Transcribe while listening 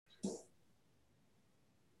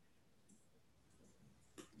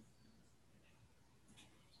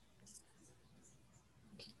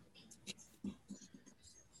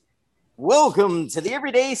Welcome to the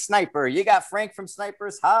Everyday Sniper. You got Frank from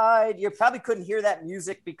Sniper's Hide. You probably couldn't hear that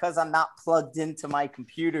music because I'm not plugged into my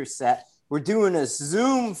computer set. We're doing a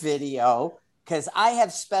Zoom video because I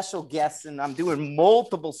have special guests and I'm doing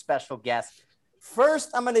multiple special guests.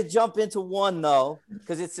 First, I'm going to jump into one, though,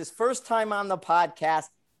 because it's his first time on the podcast,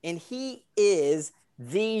 and he is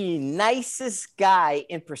the nicest guy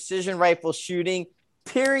in precision rifle shooting,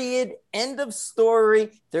 period. End of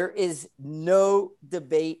story. There is no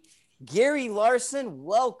debate. Gary Larson,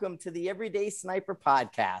 welcome to the Everyday Sniper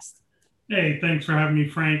podcast. Hey, thanks for having me,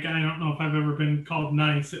 Frank. I don't know if I've ever been called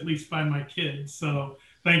nice, at least by my kids. So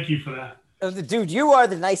thank you for that. Dude, you are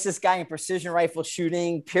the nicest guy in precision rifle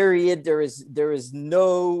shooting, period. There is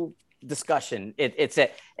no discussion. It's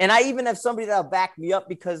it. And I even have somebody that'll back me up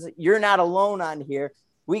because you're not alone on here.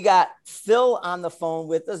 We got Phil on the phone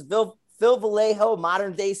with us. Phil Velayo,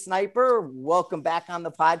 modern day sniper. Welcome back on the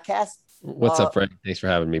podcast. What's up, Frank? Thanks for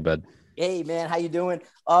having me, bud. Hey, man, how you doing?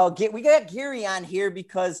 We got Gary on here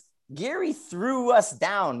because Gary threw us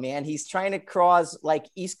down, man. He's trying to cause like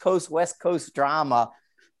East Coast, West Coast drama,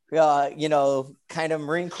 kind of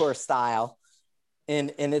Marine Corps style.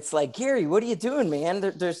 And it's like, Gary, what are you doing, man?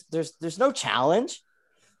 There's no challenge.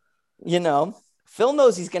 Phil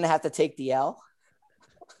knows he's going to have to take the L.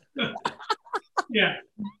 Yeah.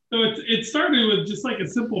 So it started with just like a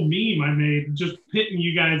simple meme I made, just pitting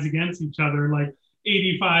you guys against each other, like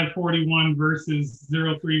 85-41 versus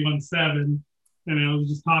 0317. And I was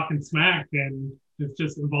just talking smack, and it's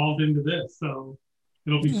just evolved into this. So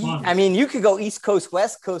it'll be fun. I mean, you could go East Coast,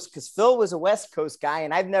 West Coast, because Phil was a West Coast guy,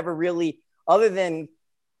 and I've never really, other than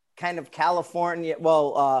kind of California,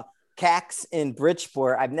 CAX in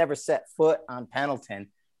Bridgeport, I've never set foot on Pendleton.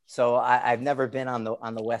 So I've never been on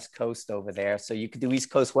the West Coast over there. So you could do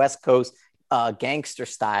East Coast, West Coast, gangster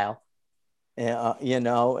style, and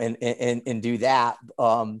do that.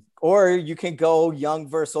 Or you can go young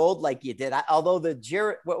versus old like you did. Although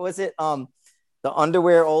what was it? The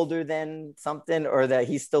underwear older than something, or that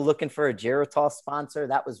he's still looking for a Geritol sponsor.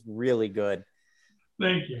 That was really good.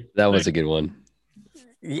 Thank you. That was a good one.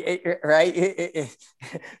 Yeah, right.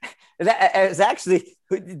 That was actually,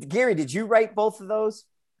 Gary, did you write both of those?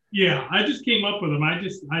 Yeah, I just came up with them. I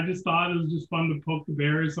just thought it was just fun to poke the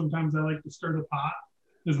bears. Sometimes I like to stir the pot,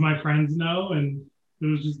 as my friends know, and it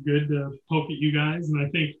was just good to poke at you guys. And I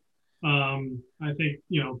think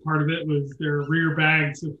part of it was their rear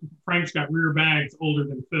bags. Frank's got rear bags older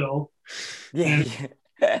than Phil. Yeah.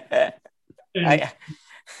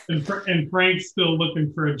 And Frank's still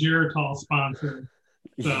looking for a Geritol sponsor.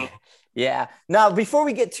 So yeah. Now, before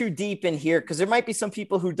we get too deep in here, because there might be some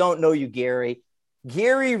people who don't know you, Gary.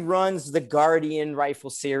 Gary runs the Guardian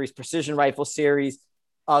rifle series, precision rifle series.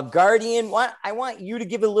 Guardian, I want you to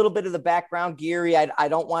give a little bit of the background, Gary. I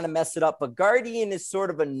don't want to mess it up, but Guardian is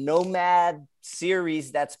sort of a nomad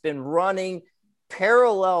series that's been running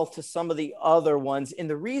parallel to some of the other ones. And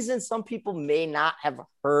the reason some people may not have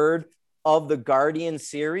heard of the Guardian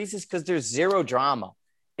series is because there's zero drama.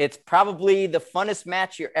 It's probably the funnest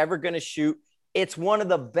match you're ever going to shoot. It's one of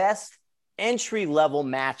the best entry-level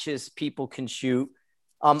matches people can shoot.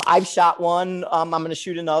 I've shot one. I'm going to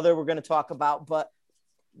shoot another we're going to talk about. But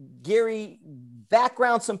Gary,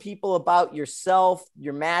 background some people about yourself,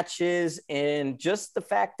 your matches, and just the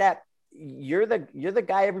fact that you're the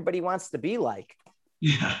guy everybody wants to be like.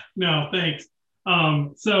 Yeah, no, thanks. My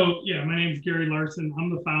name is Gary Larson. I'm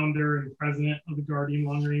the founder and president of the Guardian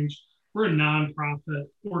Long Range. We're a nonprofit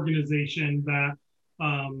organization that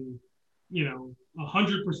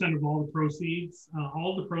 100% of all the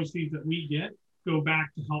proceeds that we get go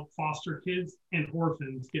back to help foster kids and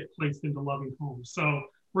orphans get placed into loving homes. So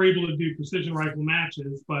we're able to do precision rifle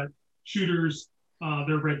matches, but shooters,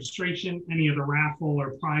 their registration, any of the raffle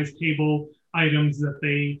or prize table items that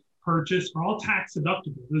they purchase are all tax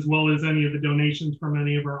deductible, as well as any of the donations from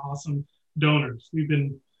any of our awesome donors. We've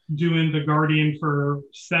been doing the Guardian for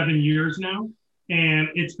 7 years now, and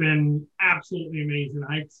it's been absolutely amazing.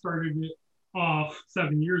 I started it off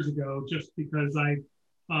 7 years ago just because I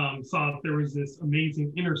saw that there was this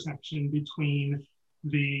amazing intersection between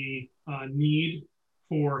the need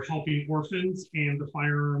for helping orphans and the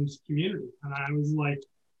firearms community. And I was like,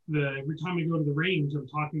 every time I go to the range, I'm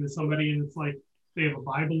talking to somebody and it's like they have a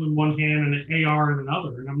Bible in one hand and an AR in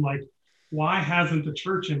another. And I'm like, why hasn't the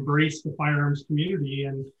church embraced the firearms community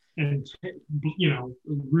and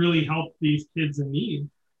really help these kids in need?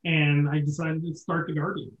 And I decided to start the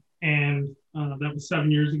Guardian. And that was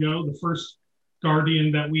 7 years ago. The first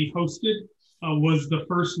Guardian that we hosted was the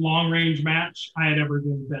first long range match I had ever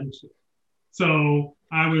been to. So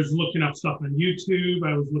I was looking up stuff on YouTube.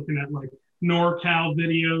 I was looking at like NorCal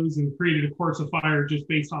videos and created a course of fire just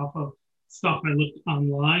based off of stuff I looked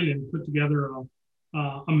online and put together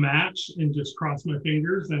a match and just crossed my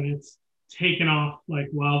fingers, and it's taken off like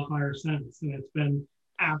wildfire since, and it's been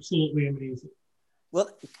absolutely amazing. Well,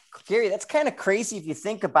 Gary, that's kind of crazy if you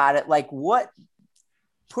think about it. Like, what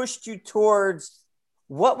pushed you towards,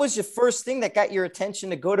 what was your first thing that got your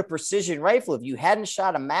attention to go to precision rifle? If you hadn't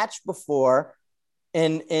shot a match before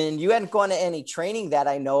and you hadn't gone to any training that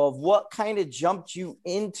I know of, what kind of jumped you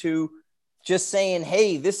into just saying,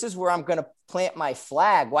 hey, this is where I'm going to plant my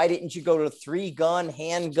flag? Why didn't you go to 3-gun,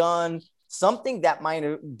 handgun, something that might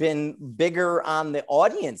have been bigger on the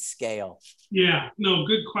audience scale? Yeah, no,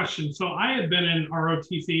 good question. So I had been in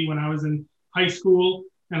ROTC when I was in high school,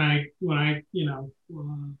 and when I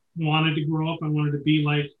wanted to grow up, I wanted to be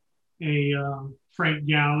like a Frank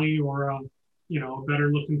Galley or a better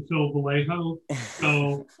looking Phil Velayo.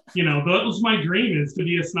 So that was my dream, is to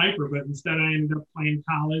be a sniper. But instead, I ended up playing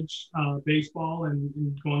college baseball and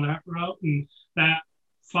going that route. And that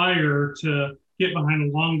fire to get behind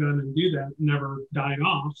a long gun and do that never died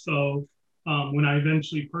off. So when I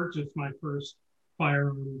eventually purchased my first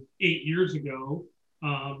firearm 8 years ago,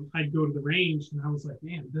 I'd go to the range and I was like,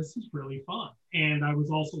 man, this is really fun. And I was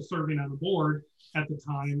also serving on a board at the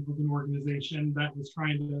time of an organization that was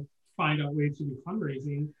trying to find out ways to do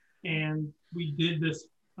fundraising. And we did this,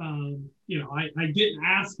 I didn't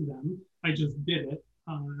ask them, I just did it.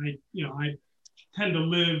 I tend to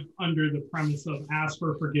live under the premise of ask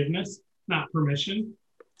for forgiveness, not permission.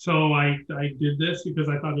 So I did this because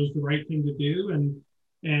I thought it was the right thing to do.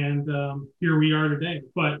 And here we are today.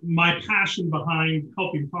 But my passion behind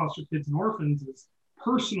helping foster kids and orphans is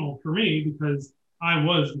personal for me, because I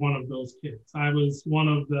was one of those kids. I was one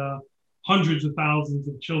of the hundreds of thousands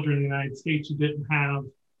of children in the United States who didn't have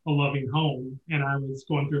a loving home. And I was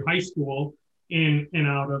going through high school in and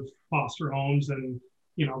out of foster homes and,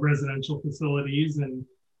 residential facilities. And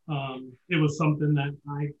it was something that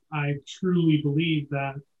I truly believe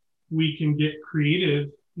that we can get creative.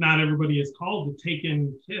 Not everybody is called to take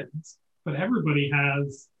in kids, but everybody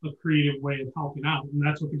has a creative way of helping out. And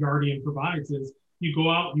that's what the Guardian provides, is you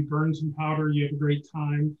go out, you burn some powder, you have a great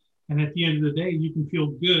time. And at the end of the day, you can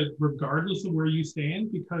feel good regardless of where you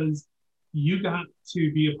stand, because you got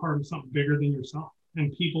to be a part of something bigger than yourself.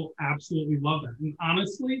 And people absolutely love that. And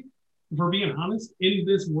honestly, if we're being honest, in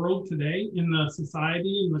this world today, in the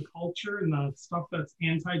society, in the culture, and the stuff that's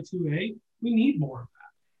anti-2A, we need more of that.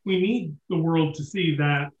 We need the world to see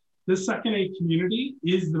that this second A community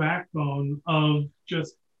is the backbone of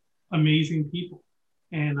just amazing people.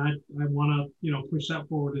 And I want to, push that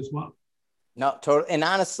forward as well. No, totally. And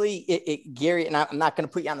honestly, Gary, and I'm not going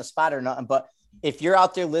to put you on the spot or nothing, but if you're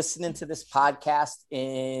out there listening to this podcast,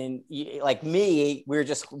 and like me, we were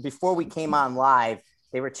just, before we came on live,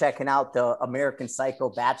 they were checking out the American Psycho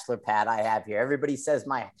bachelor pad I have here. Everybody says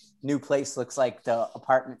my new place looks like the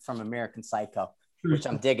apartment from American Psycho, which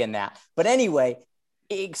I'm digging that. But anyway,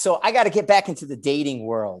 so I got to get back into the dating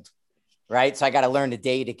world, right? So I got to learn to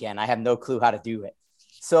date again. I have no clue how to do it.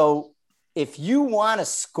 So if you want to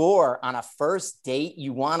score on a first date,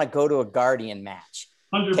 you want to go to a Guardian match.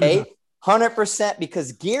 100%. Okay. 100%,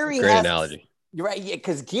 because Gary Great analogy. You're right. Yeah,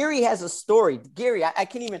 because Gary has a story. Gary, I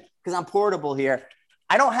can't even, because I'm portable here.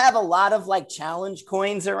 I don't have a lot of like challenge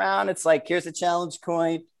coins around. It's like, here's a challenge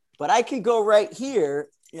coin, but I can go right here.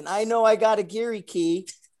 And I know I got a Gary key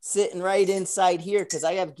sitting right inside here, because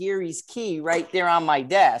I have Gary's key right there on my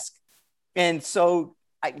desk. And so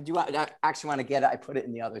I actually want to get it. I put it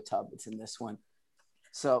in the other tub. It's in this one.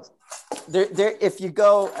 So there, if you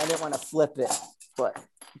go, I didn't want to flip it, but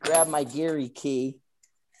grab my Gary key.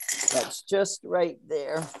 That's just right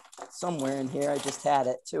there somewhere in here. I just had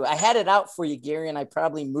it too. I had it out for you, Gary, and I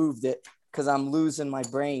probably moved it because I'm losing my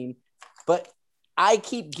brain. But I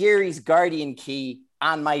keep Gary's Guardian key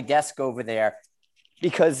on my desk over there,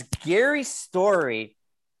 because Gary's story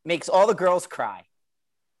makes all the girls cry.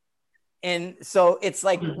 And so it's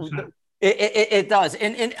like, it does.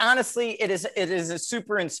 And honestly, it is a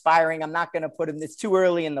super inspiring. I'm not going to put him, it's too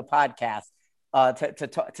early in the podcast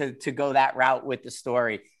to go that route with the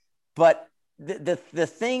story. But the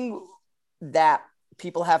thing that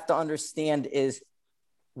people have to understand is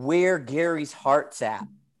where Gary's heart's at.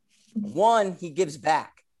 One, he gives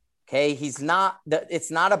back. Okay. It's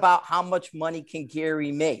not about how much money can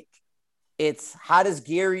Gary make. It's how does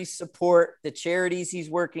Gary support the charities he's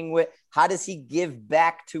working with? How does he give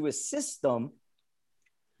back to a system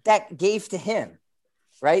that gave to him?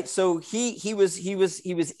 Right. So he was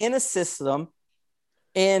in a system,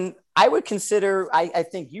 and I would consider, I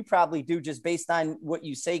think you probably do, just based on what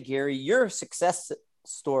you say, Gary, your success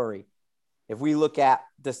story. If we look at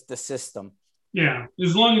the system, Yeah.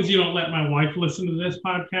 As long as you don't let my wife listen to this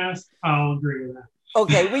podcast, I'll agree with that.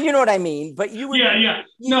 Okay, well, you know what I mean, but you would, Yeah.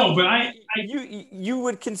 No, but you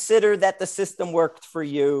would consider that the system worked for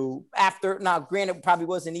you after. Now, granted, it probably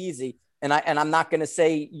wasn't easy, and I'm not going to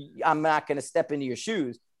say I'm not going to step into your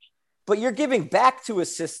shoes, but you're giving back to a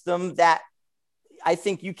system that I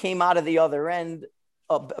think you came out of the other end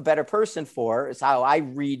a better person for. Is how I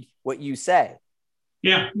read what you say.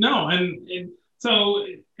 Yeah, no, and so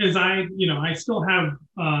as I still have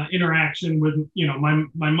interaction with,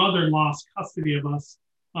 my mother lost custody of us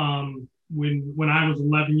when I was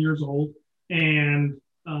 11 years old, and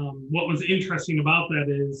what was interesting about that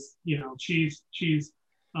is, she's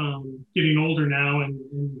getting older now, and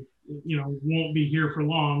won't be here for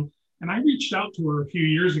long. And I reached out to her a few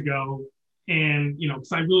years ago, and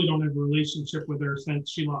because I really don't have a relationship with her since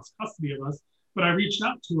she lost custody of us, but I reached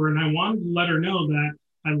out to her and I wanted to let her know that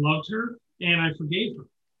I loved her and I forgave her.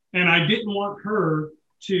 And I didn't want her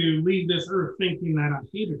to leave this earth thinking that I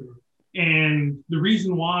hated her. And the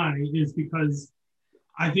reason why is because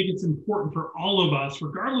I think it's important for all of us,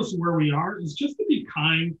 regardless of where we are, is just to be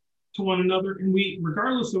kind to one another. And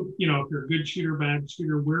regardless of, if you're a good shooter, bad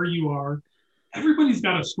shooter, where you are, everybody's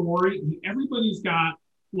got a story and everybody's got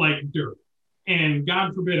like dirt. And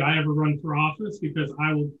God forbid I ever run for office, because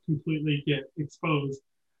I will completely get exposed,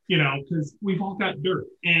 because we've all got dirt.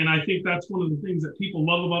 And I think that's one of the things that people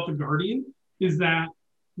love about the Guardian is that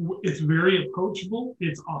it's very approachable.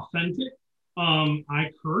 It's authentic.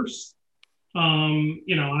 I curse.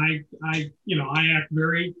 I act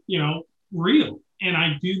very, real. And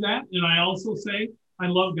I do that. And I also say, I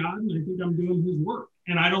love God and I think I'm doing his work.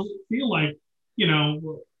 And I don't feel like,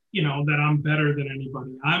 that I'm better than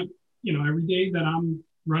anybody. Every day that I'm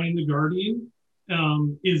running the Guardian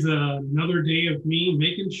is another day of me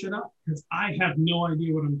making shit up because I have no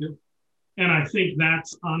idea what I'm doing. And I think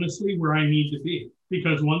that's honestly where I need to be,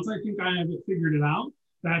 because once I think I have it figured it out,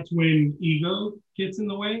 that's when ego gets in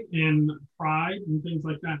the way and pride and things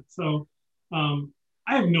like that. So I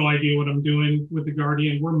have no idea what I'm doing with the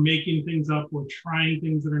Guardian. We're making things up. We're trying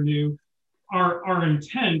things that are new. Our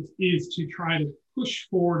intent is to try to push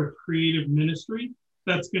forward a creative ministry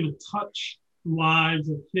that's going to touch lives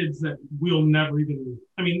of kids that we'll never even meet.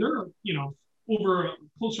 I mean, there are, over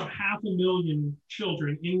close to 500,000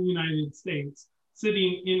 children in the United States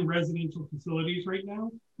sitting in residential facilities right now,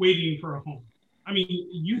 waiting for a home. I mean,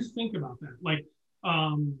 you think about that. Like,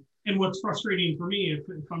 and what's frustrating for me,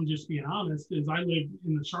 if I'm just being honest, is I live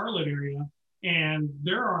in the Charlotte area, and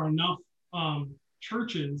there are enough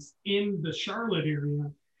churches in the Charlotte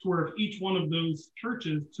area to where if each one of those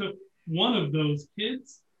churches took one of those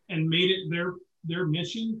kids and made it their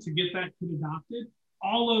mission to get that kid adopted,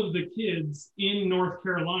 all of the kids in North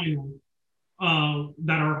Carolina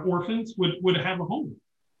that are orphans would have a home.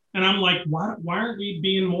 And I'm like, why aren't we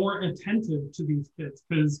being more attentive to these kids?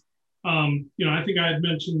 Because, I think I had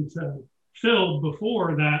mentioned to Phil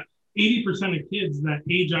before that 80% of kids that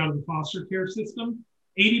age out of the foster care system,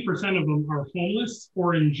 80% of them are homeless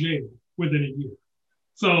or in jail within a year.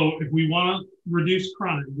 So if we want to reduce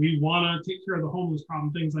crime, we want to take care of the homeless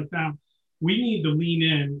problem, things like that, we need to lean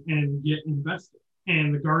in and get invested.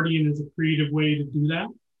 And the Guardian is a creative way to do that.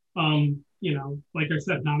 Like I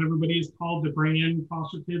said, not everybody is called to bring in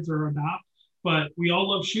foster kids or adopt, but we all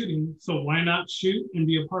love shooting. So why not shoot and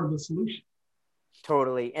be a part of the solution?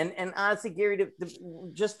 Totally. And honestly, Gary,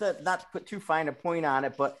 just to not put too fine a point on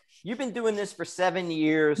it, but you've been doing this for 7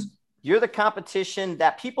 years. You're the competition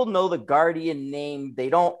that people know the Guardian name. They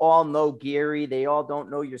don't all know Gary. They all don't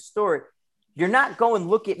know your story. You're not going,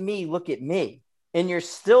 look at me, look at me. And you're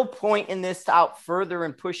still pointing this out further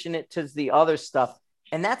and pushing it to the other stuff.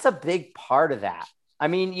 And that's a big part of that. I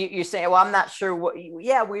mean, you're saying, well, I'm not sure what,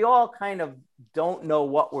 yeah, we all kind of don't know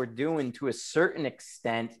what we're doing to a certain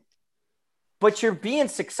extent, but you're being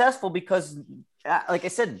successful because, like I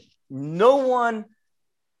said, no one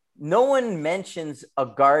mentions a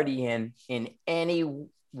Guardian in any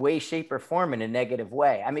way, shape, or form in a negative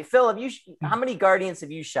way. I mean, Phil, how many Guardians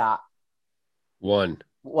have you shot? One.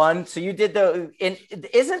 So you did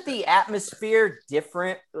isn't the atmosphere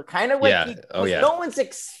different? Kind of like, no one's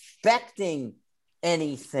expecting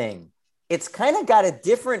anything. It's kind of got a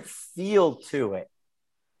different feel to it.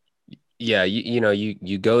 Yeah.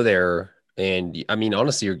 You go there, and I mean,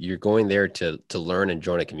 honestly, you're going there to learn and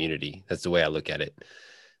join a community. That's the way I look at it.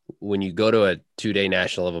 When you go to a 2-day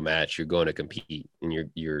national level match, you're going to compete, and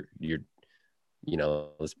you're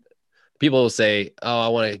people will say, oh, I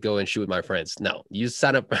want to go and shoot with my friends. No, you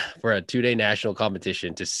sign up for a 2-day national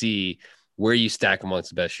competition to see where you stack amongst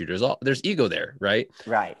the best shooters. There's ego there, right?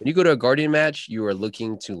 Right. When you go to a Guardian match, you are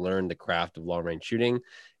looking to learn the craft of long range shooting.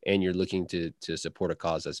 and you're looking to support a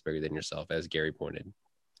cause that's bigger than yourself, as Gary pointed.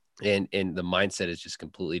 And the mindset is just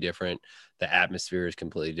completely different. The atmosphere is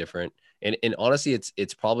completely different. And honestly,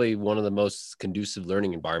 it's probably one of the most conducive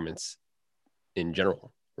learning environments in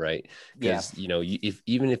general, right? Because,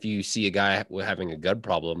 even if you see a guy having a gut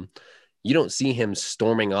problem, you don't see him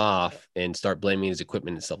storming off and start blaming his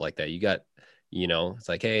equipment and stuff like that. You got, it's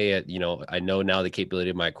like, hey, I know now the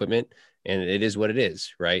capability of my equipment, and it is what it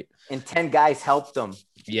is, right? And 10 guys helped them.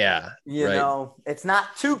 Yeah. It's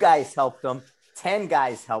not 2 guys helped them. 10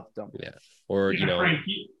 guys helped them. Yeah. Or, Frank,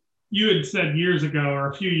 you had said years ago, or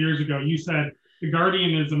a few years ago, you said the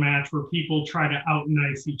Guardian is a match where people try to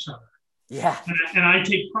out-nice each other. Yeah. And I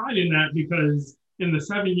take pride in that, because in the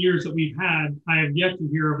 7 years that we've had, I have yet to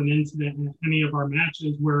hear of an incident in any of our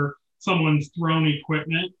matches where someone's thrown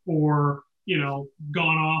equipment or,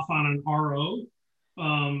 gone off on an RO.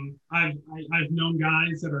 I've known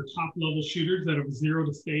guys that are top level shooters that have 0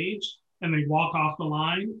 to stage, and they walk off the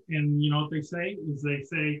line, and what they say is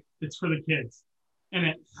it's for the kids. And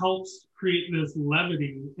it helps create this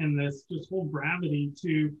levity and this just whole gravity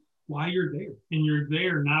to why you're there. And you're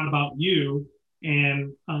there not about you.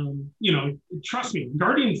 And, trust me,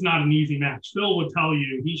 Guardian's not an easy match. Phil would tell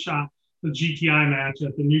you, he shot the GTI match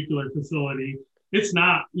at the nuclear facility. It's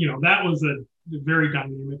not, that was a very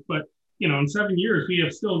dynamic, but, in 7 years, we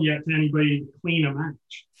have still yet to anybody clean a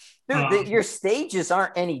match. Dude, your stages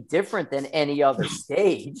aren't any different than any other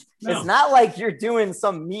stage. No. It's not like you're doing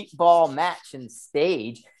some meatball match in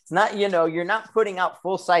stage. It's not, you're not putting out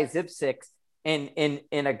full-size zip six and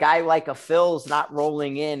a guy like a Phil's not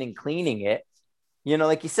rolling in and cleaning it.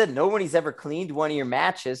 Like you said, nobody's ever cleaned one of your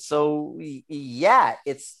matches. So yeah,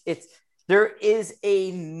 there is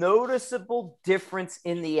a noticeable difference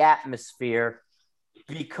in the atmosphere,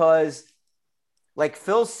 because like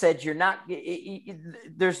Phil said, you're not,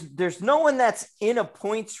 there's no one that's in a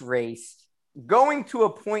points race, going to a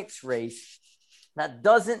points race, that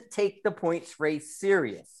doesn't take the points race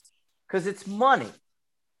serious, because it's money.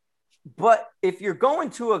 But if you're going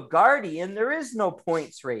to a Guardian, there is no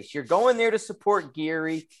points race. You're going there to support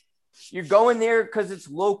Gary. You're going there because it's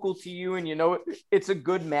local to you and it's a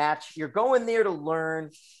good match. You're going there to learn.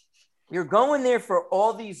 You're going there for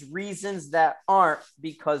all these reasons that aren't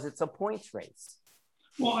because it's a points race.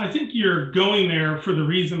 Well, I think you're going there for the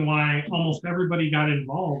reason why almost everybody got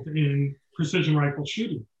involved in precision rifle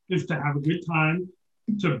shooting, is to have a good time,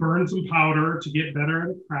 to burn some powder, to get better at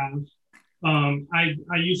a craft. I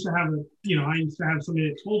used to have somebody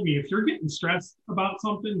that told me, if you're getting stressed about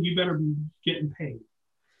something, you better be getting paid.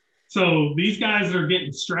 So these guys that are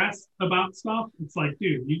getting stressed about stuff, it's like,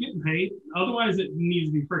 dude, you getting paid? Otherwise, it needs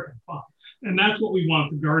to be freaking fun. And that's what we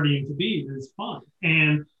want the Guardian to be, is fun.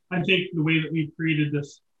 And I think the way that we've created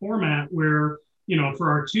this format where, for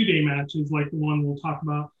our 2-day matches, like the one we'll talk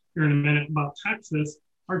about here in a minute about Texas,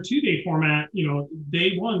 our 2-day format,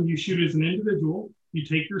 day 1, you shoot as an individual, you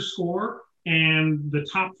take your score, and the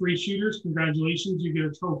top 3 shooters, congratulations, you get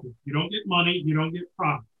a trophy. You don't get money, you don't get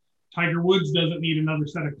profit. Tiger Woods doesn't need another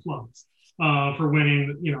set of clubs for winning,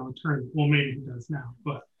 a tournament. Well, maybe he does now,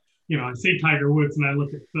 but I say Tiger Woods and I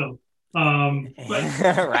look at Phil.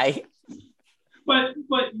 Right. But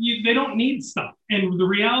they don't need stuff, and the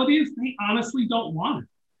reality is they honestly don't want it.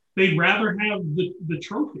 They'd rather have the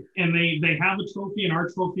trophy, and they have a trophy, and our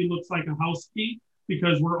trophy looks like a house key,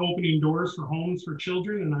 because we're opening doors for homes for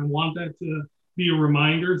children, and I want that to be a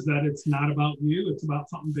reminder that it's not about you, it's about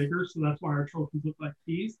something bigger. So that's why our trophies look like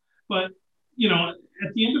keys. But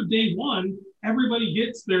at the end of day 1, everybody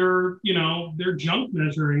gets their junk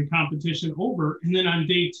measuring competition over, and then on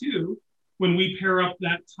day 2, when we pair up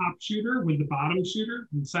that top shooter with the bottom shooter,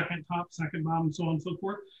 and second top, second bottom, so on and so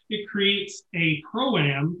forth, it creates a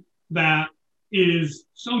pro-am that is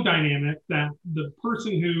so dynamic that the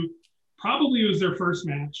person who probably was their first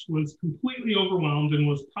match, was completely overwhelmed, and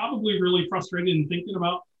was probably really frustrated and thinking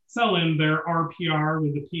about selling their RPR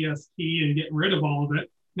with the PST and getting rid of all of it,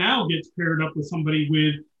 now gets paired up with somebody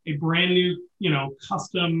with a brand new,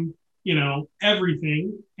 custom,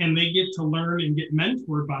 everything, and they get to learn and get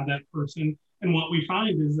mentored by that person. And what we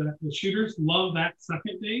find is that the shooters love that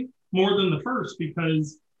second day more than the first,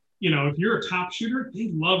 because, if you're a top shooter,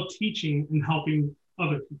 they love teaching and helping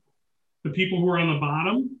other people. The people who are on the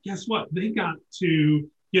bottom, guess what? They got to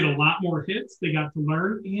get a lot more hits. They got to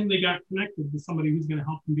learn, and they got connected to somebody who's going to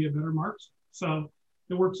help them be a better marksman. So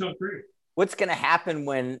it works out great. What's going to happen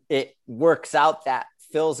when it works out that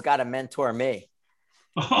Phil's got to mentor me?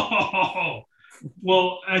 Oh,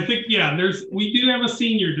 well, I think, we do have a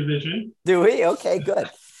senior division. Do we? Okay, good.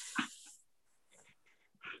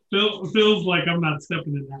 Phil's like, I'm not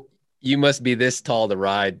stepping in that. You must be this tall to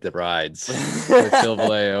ride the rides with Phil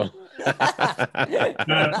Velayo.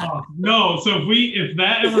 That's awesome. No, so if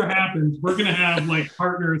that ever happens, we're gonna have like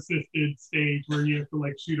partner assisted stage where you have to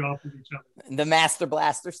like shoot off with each other. The Master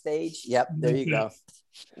Blaster stage. Yep, there you go.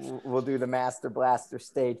 We'll do the Master Blaster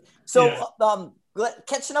stage. So,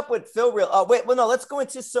 catching up with Phil real. Let's go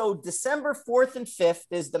into December 4th and 5th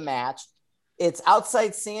is the match. It's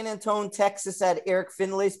outside San Antonio, Texas, at Eric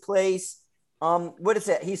Finlay's place. What is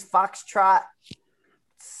it? He's Foxtrot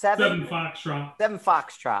 7 Foxtrot. 7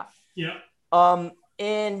 Foxtrot. Yeah.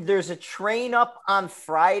 And there's a train up on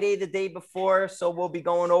Friday, the day before. So we'll be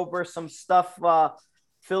going over some stuff,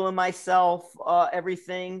 Phil and myself,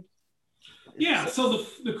 everything. Yeah. So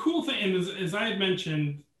the cool thing is, as I had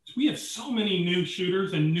mentioned, we have so many new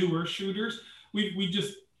shooters and newer shooters. We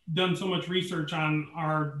just done so much research on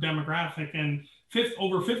our demographic, and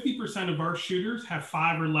over 50% of our shooters have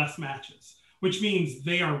 5 or less matches, which means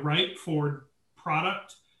they are ripe for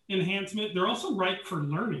product enhancement. They're also ripe for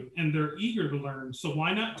learning, and they're eager to learn. So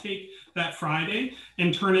why not take that Friday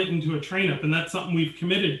and turn it into a train up? And that's something we've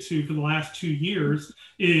committed to for the last 2 years,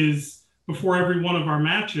 is before every one of our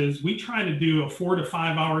matches, we try to do a 4 to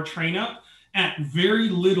 5 hour train up at very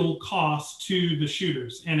little cost to the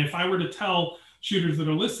shooters. And if I were to tell shooters that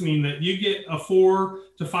are listening that you get a 4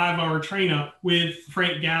 to 5 hour train up with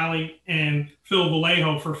Frank Galley and Phil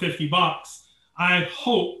Velayo for $50, I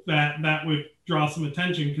hope that would draw some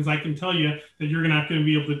attention, because I can tell you that you're not going to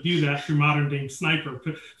be able to do that through modern day sniper.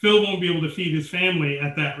 Phil won't be able to feed his family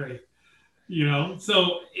at that rate,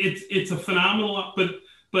 so it's a phenomenal, but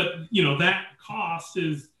that cost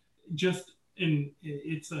is just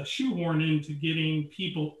it's a shoehorn into getting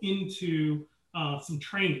people into some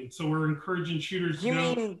training. So we're encouraging shooters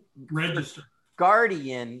to register.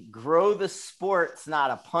 Guardian, grow the sport's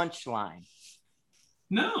not a punchline.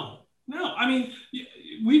 No. I mean,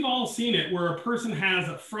 we've all seen it where a person has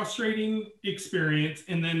a frustrating experience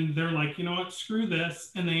and then they're like, you know what, screw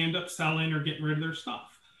this. And they end up selling or getting rid of their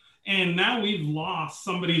stuff. And now we've lost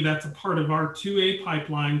somebody that's a part of our 2A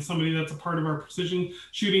pipeline, somebody that's a part of our precision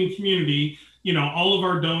shooting community. All of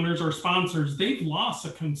our donors or sponsors, they've lost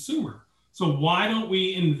a consumer. So why don't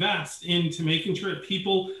we invest into making sure that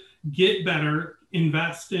people get better,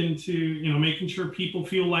 invest into, making sure people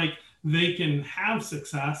feel like they can have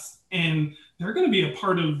success, and they're going to be a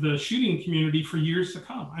part of the shooting community for years to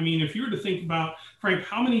come. I mean, if you were to think about, Frank,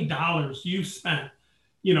 how many dollars you've spent,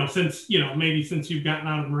 since you've gotten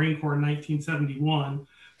out of the Marine Corps in 1971,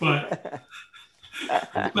 but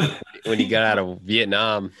when you got out of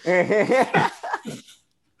Vietnam. Hey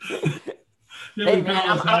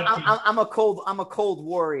man, I'm a cold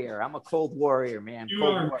warrior. I'm a cold warrior, man. You're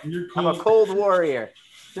cold. I'm a cold warrior.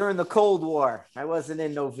 During the Cold War, I wasn't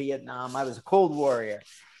in no Vietnam. I was a cold warrior.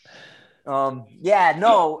 How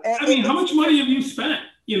much money have you spent,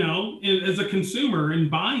 as a consumer in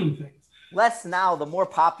buying things? Less now. The more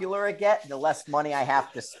popular I get, the less money I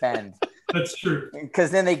have to spend. That's true.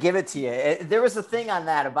 Because then they give it to you. There was a thing on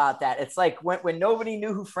that about that. It's like when nobody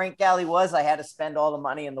knew who Frank Galley was, I had to spend all the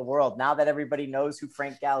money in the world. Now that everybody knows who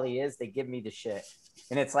Frank Galley is, they give me the shit.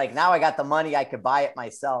 And it's like, now I got the money, I could buy it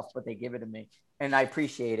myself, but they give it to me. And I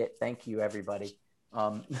appreciate it. Thank you, everybody.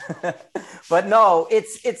 But no,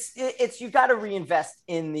 it's you got to reinvest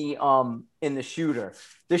in the shooter.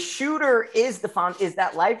 The shooter is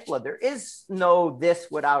that lifeblood. There is no this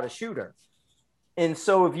without a shooter. And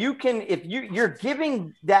so if you're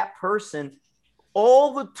giving that person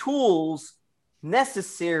all the tools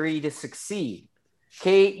necessary to succeed.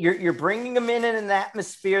 Okay, you're bringing them in an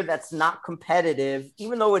atmosphere that's not competitive,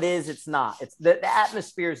 even though it is. It's not. It's the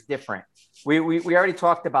atmosphere is different. We already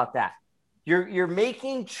talked about that. You're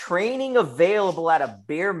making training available at a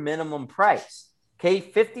bare minimum price. Okay,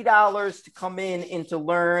 $50 to come in and to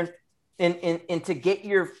learn and to get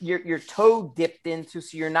your toe dipped into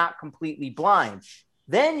so you're not completely blind.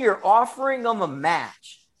 Then you're offering them a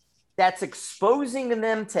match that's exposing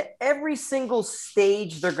them to every single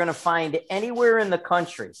stage they're going to find anywhere in the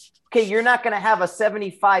country. Okay, you're not going to have a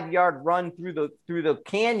 75-yard run through the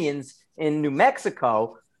canyons in New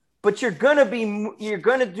Mexico, but you're going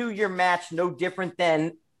to do your match no different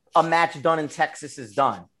than a match done in Texas is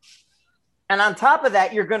done. And on top of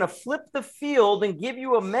that, you're going to flip the field and give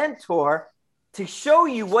you a mentor to show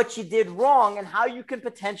you what you did wrong and how you can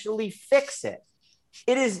potentially fix it.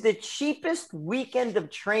 It is the cheapest weekend of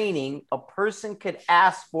training a person could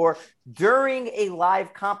ask for during a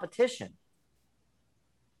live competition.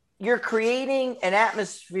 You're creating an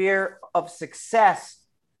atmosphere of success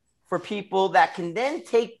for people that can then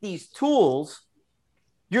take these tools.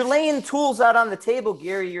 You're laying tools out on the table,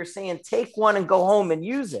 Gary. You're saying, take one and go home and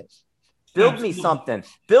use it. Build me something.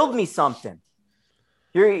 Build me something.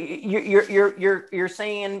 You're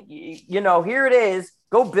saying, here it is.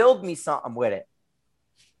 Go build me something with it.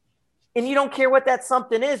 And you don't care what that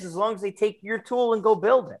something is as long as they take your tool and go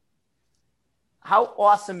build it. How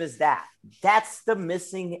awesome is that? That's the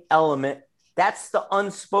missing element. That's the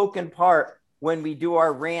unspoken part when we do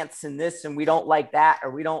our rants and this and we don't like that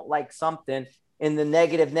or we don't like something in the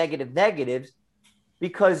negatives,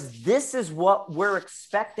 because this is what we're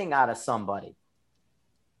expecting out of somebody.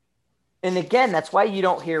 And again, that's why you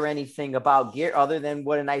don't hear anything about Gary other than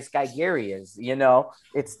what a nice guy Gary is.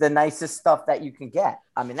 It's the nicest stuff that you can get.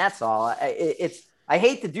 I mean, that's all. I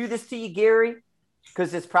hate to do this to you, Gary,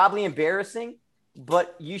 because it's probably embarrassing,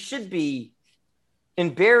 but you should be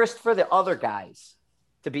embarrassed for the other guys,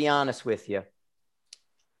 to be honest with you.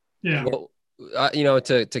 Yeah. Well,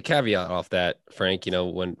 to caveat off that, Frank,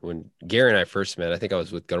 when Gary and I first met, I think I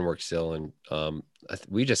was with Gunworks still, and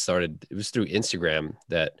we just started. It was through Instagram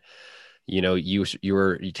that. You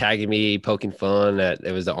were tagging me, poking fun at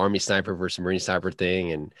it was the Army sniper versus Marine sniper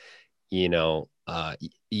thing, and you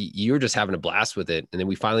were just having a blast with it. And then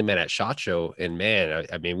we finally met at SHOT Show, and man,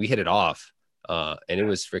 I mean, we hit it off, and it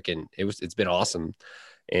was it's been awesome.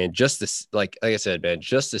 And just this, like I said, man,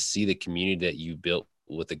 just to see the community that you built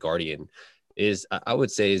with the Guardian is, I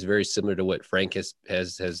would say, is very similar to what Frank has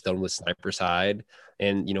done with Sniper's Hide,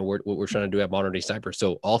 and what we're trying to do at Modern Day Sniper.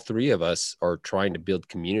 So all three of us are trying to build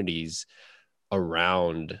communities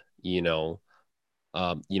around what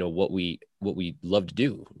we love to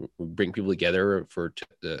do. We bring people together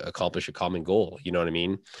to accomplish a common goal. You know what I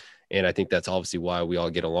mean? And I think that's obviously why we all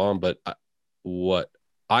get along. But what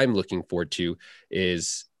I'm looking forward to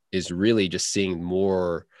is really just seeing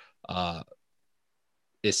more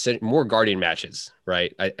more Guardian matches,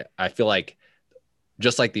 right? I feel like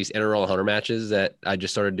just like these NRL Hunter matches that I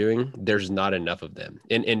just started doing, there's not enough of them.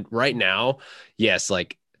 And right now, yes,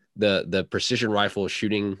 like the precision rifle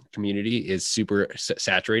shooting community is super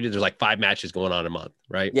saturated. There's like 5 matches going on a month,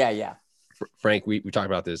 right? Yeah. Frank, we talked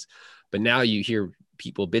about this, but now you hear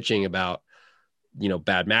people bitching about,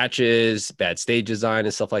 bad matches, bad stage design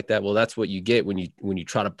and stuff like that. Well, that's what you get when you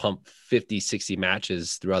try to pump 50, 60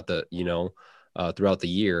 matches throughout the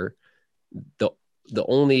year. The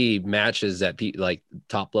only matches that like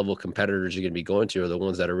top level competitors are going to be going to are the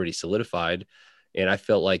ones that are already solidified. And I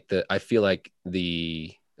feel like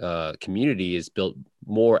the community is built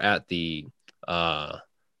more at the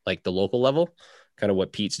like the local level, kind of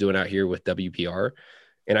what Pete's doing out here with WPR.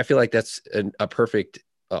 And I feel like that's a perfect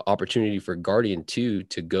opportunity for Guardian to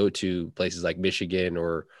go to places like Michigan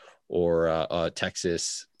or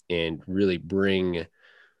Texas and really bring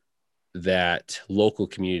that local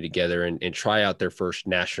community together and try out their first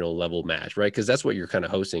national level match, right? Because that's what you're kind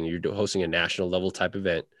of hosting. You're hosting a national level type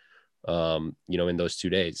event, in those 2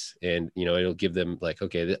 days. And, it'll give them like,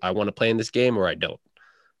 okay, I want to play in this game or I don't,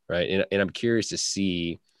 right? And I'm curious to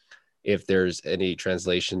see if there's any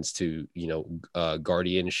translations to,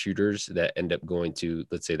 Guardian shooters that end up going to,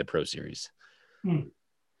 let's say, the Pro Series.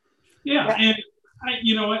 Yeah. And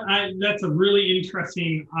that's a really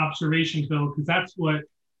interesting observation, Phil, because that's one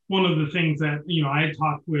of the things that, I had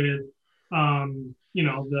talked with,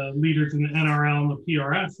 the leaders in the NRL and the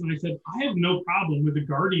PRS. And I said, I have no problem with the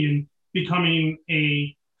Guardian becoming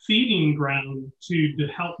a feeding ground to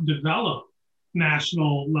help develop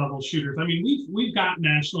national level shooters. I mean, we've got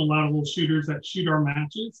national level shooters that shoot our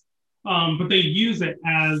matches, but they use it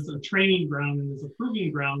as a training ground and as a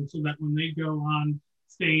proving ground so that when they go on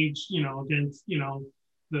stage, against, the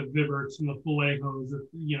Viberts and the Valejos,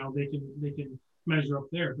 they can measure up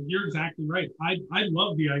there. But you're exactly right. I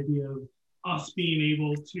love the idea of us being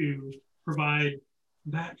able to provide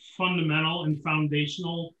that fundamental and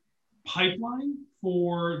foundational pipeline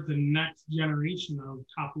for the next generation of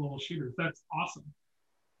top level shooters. That's awesome.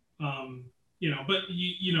 But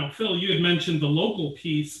Phil, you had mentioned the local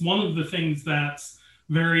piece. One of the things that's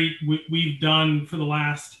we've done for the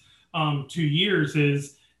last 2 years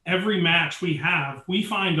is every match we have, we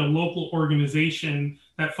find a local organization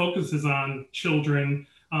that focuses on children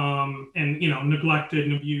and neglected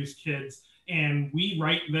and abused kids, and we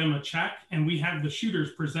write them a check, and we have the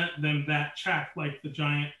shooters present them that check like the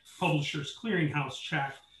giant Publishers Clearinghouse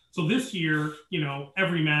check. So this year,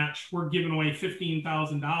 every match we're giving away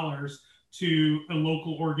 $15,000 to a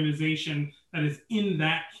local organization that is in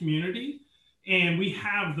that community, and we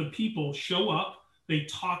have the people show up. They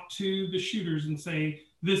talk to the shooters and say,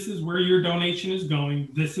 this is where your donation is going.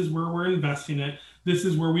 This is where we're investing it. This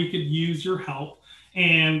is where we could use your help.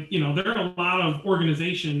 And, there are a lot of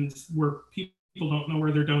organizations where people don't know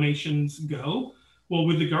where their donations go. Well,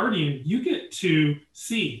 with the Guardian, you get to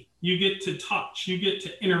see You get to touch, you get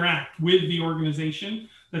to interact with the organization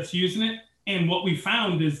that's using it. And what we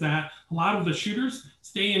found is that a lot of the shooters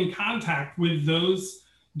stay in contact with those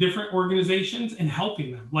different organizations and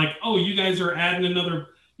helping them. Like, oh, you guys are adding another,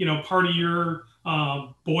 part of your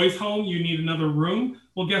boys' home. You need another room.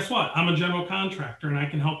 Well, guess what? I'm a general contractor and I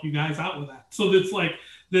can help you guys out with that. So it's like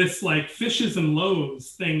this like fishes and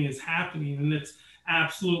loaves thing is happening, and it's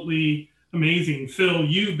absolutely amazing. Phil,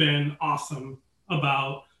 you've been awesome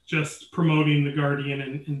about just promoting the Guardian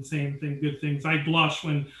and saying good things. I blush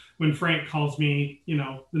when Frank calls me,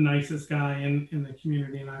 the nicest guy in the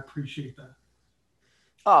community, and I appreciate that.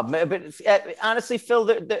 Oh, but honestly,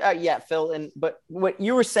 Phil, yeah, Phil, but what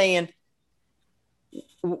you were saying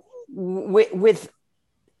with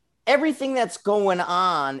everything that's going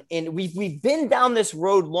on, and we've been down this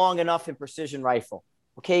road long enough in precision rifle.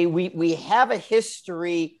 Okay, we have a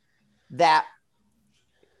history that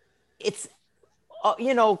it's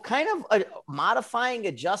kind of modifying,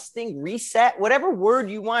 adjusting, reset, whatever word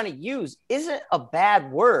you want to use isn't a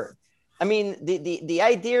bad word. I mean, the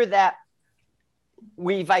idea that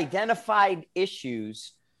we've identified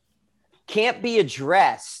issues can't be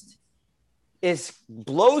addressed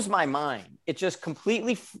blows my mind. It just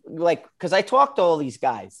completely because I talk to all these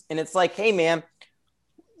guys and it's like, hey man,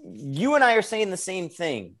 you and I are saying the same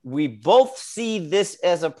thing. We both see this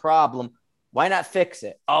as a problem. Why not fix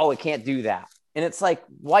it? Oh, it can't do that. And it's like,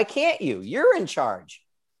 why can't you? You're in charge.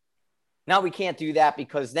 Now we can't do that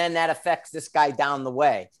because then that affects this guy down the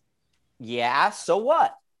way. Yeah, so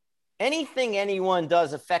what? Anything anyone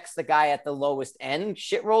does affects the guy at the lowest end.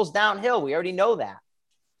 Shit rolls downhill. We already know that.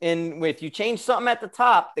 And if you change something at the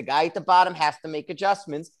top, the guy at the bottom has to make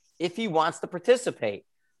adjustments if he wants to participate.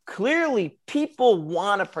 Clearly, people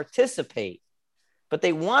want to participate, but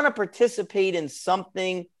they want to participate in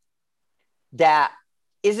something that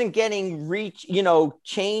isn't getting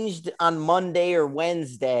changed on Monday or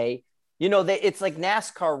Wednesday. It's like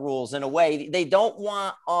NASCAR rules in a way. They don't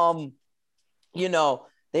want,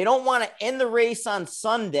 they don't want to end the race on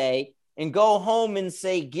Sunday and go home and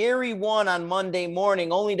say Gary won on Monday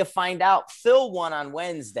morning, only to find out Phil won on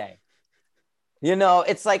Wednesday.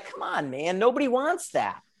 It's like, come on, man, nobody wants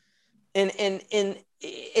that. And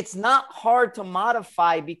it's not hard to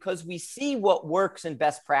modify because we see what works in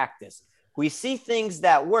best practice. We see things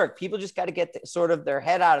that work. People just got to get sort of their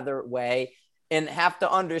head out of their way and have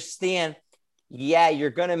to understand, yeah, you're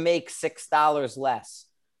going to make $6 less.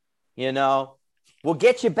 We'll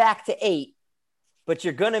get you back to $8, but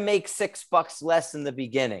you're going to make $6 less in the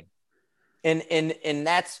beginning. And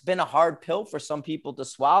that's been a hard pill for some people to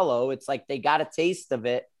swallow. It's like they got a taste of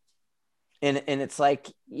it. And it's like,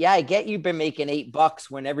 yeah, I get you've been making $8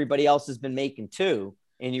 when everybody else has been making $2,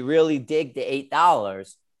 and you really dig the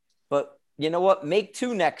 $8. But you know what? Make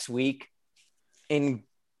 $2 next week and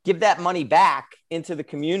give that money back into the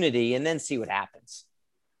community and then see what happens.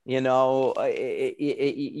 I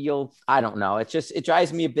don't know. It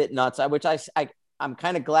drives me a bit nuts, I'm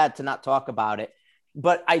kind of glad to not talk about it,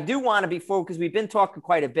 but I do want to because we've been talking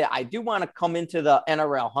quite a bit. I do want to come into the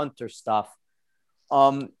NRL Hunter stuff.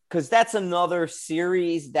 Because that's another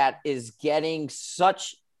series that is getting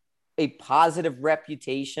such a positive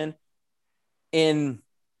reputation. And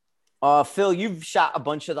Phil, you've shot a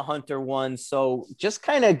bunch of the Hunter ones, so just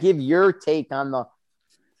kind of give your take on the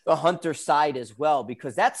Hunter side as well,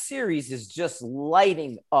 because that series is just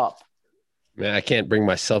lighting up. Man, I can't bring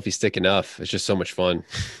my selfie stick enough. It's just so much fun.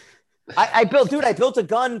 I built a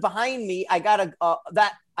gun behind me. I got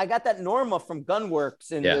that Norma from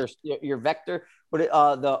Gunworks in your Vector.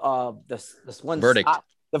 This one Verdict.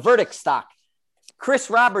 The Verdict stock. Chris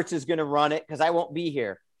Roberts is going to run it because I won't be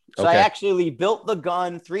here. So I actually built the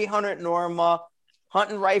gun, 300 Norma,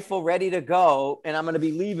 hunting rifle ready to go, and I'm going to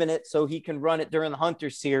be leaving it so he can run it during the Hunter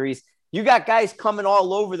series. You got guys coming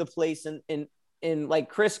all over the place, and like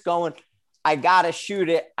Chris going, I got to shoot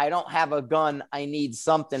it. I don't have a gun. I need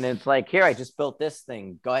something. And it's like, here, I just built this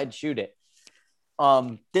thing. Go ahead, shoot it.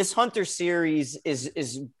 This Hunter series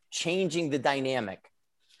is changing the dynamic.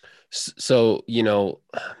 So,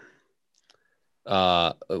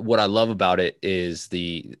 what I love about it is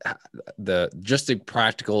the just a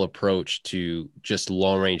practical approach to just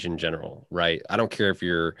long range in general, right? I don't care if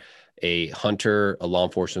you're a hunter, a law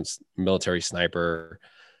enforcement, military sniper.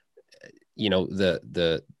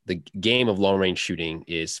 The game of long range shooting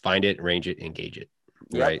is find it, range it, engage it,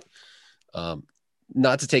 right?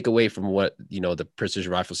 Not to take away from what the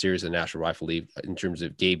Precision Rifle Series and National Rifle League in terms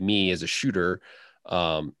of gave me as a shooter,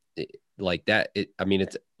 like that.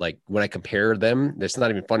 It's like when I compare them, it's not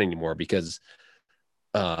even fun anymore because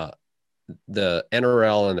the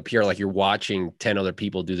NRL and the PR, like you're watching 10 other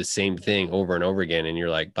people do the same thing over and over again. And you're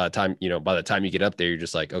like, by the time you get up there, you're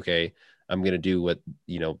just like, okay, I'm going to do what,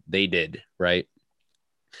 they did. Right.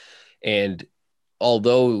 And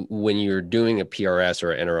although when you're doing a PRS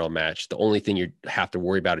or an NRL match, the only thing you have to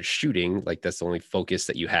worry about is shooting, like that's the only focus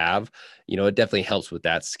that you have, it definitely helps with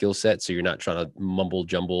that skill set. So you're not trying to mumble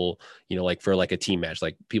jumble, like for like a team match,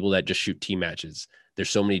 like people that just shoot team matches. There's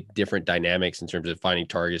so many different dynamics in terms of finding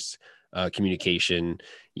targets, communication,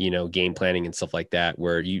 game planning and stuff like that,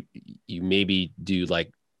 where you maybe do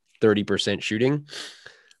like 30% shooting,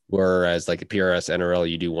 whereas like a PRS NRL,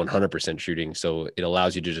 you do 100% shooting. So it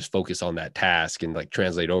allows you to just focus on that task and like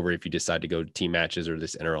translate over if you decide to go to team matches or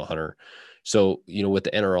this NRL hunter. So, with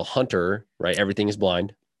the NRL hunter, right, everything is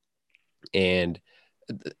blind. And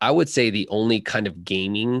I would say the only kind of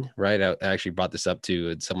gaming, right, I actually brought this up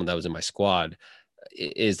to someone that was in my squad,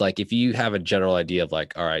 is like if you have a general idea of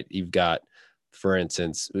like, all right, you've got, for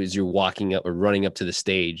instance, as you're walking up or running up to the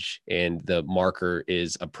stage and the marker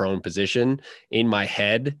is a prone position, in my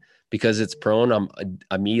head, because it's prone, I'm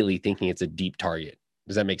immediately thinking it's a deep target.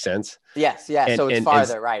 Does that make sense? Yes. Yeah. So it's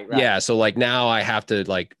farther, right. Yeah. So like now I have to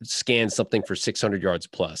like scan something for 600 yards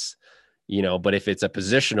plus, but if it's a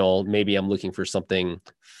positional, maybe I'm looking for something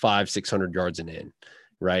 500-600 yards and in,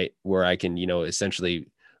 right, where I can, essentially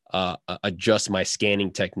adjust my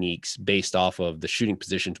scanning techniques based off of the shooting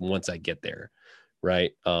positions once I get there.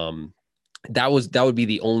 Right. That would be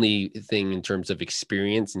the only thing in terms of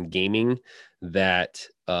experience and gaming that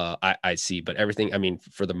I see, but everything, I mean,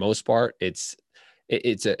 for the most part, it's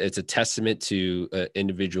a testament to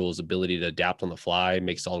individual's ability to adapt on the fly,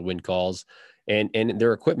 make solid wind calls, and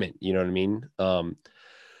their equipment. You know what I mean?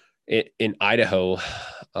 In Idaho,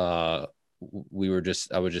 I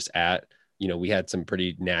was just at, we had some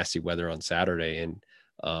pretty nasty weather on Saturday, and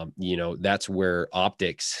that's where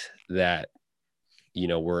optics that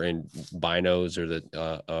were in binos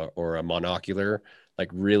or a monocular, like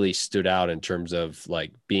really stood out in terms of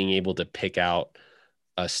like being able to pick out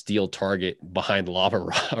a steel target behind lava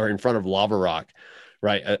rock or in front of lava rock,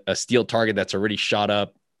 right? A steel target that's already shot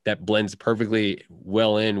up, that blends perfectly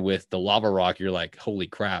well in with the lava rock. You're like, holy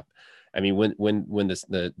crap. I mean, when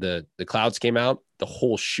the clouds came out, the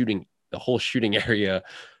whole shooting area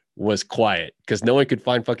was quiet because no one could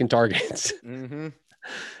find fucking targets. Mm-hmm.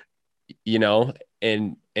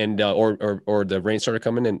 Or the rain started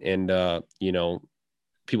coming and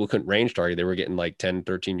people couldn't range target. They were getting like 10,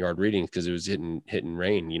 13 yard readings because it was hitting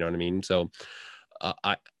rain. You know what I mean? So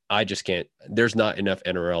I just can't, there's not enough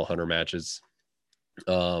NRL hunter matches.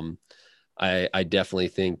 I definitely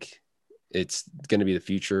think it's going to be the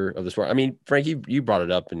future of the sport. I mean, Frank, you brought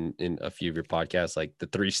it up in a few of your podcasts, like the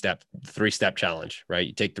three step challenge, right?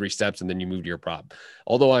 You take 3 steps and then you move to your prop.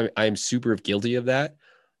 Although I'm super guilty of that.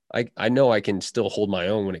 I know I can still hold my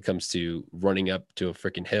own when it comes to running up to a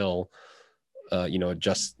freaking hill,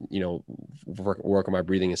 adjust, work on my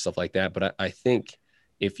breathing and stuff like that. But I think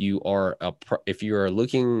if you are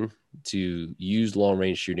looking to use long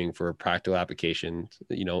range shooting for practical application,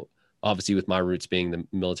 obviously with my roots being the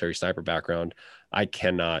military sniper background, I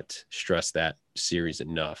cannot stress that series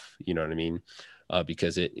enough. You know what I mean?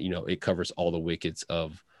 Because it covers all the wickets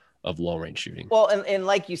of long range shooting. Well, and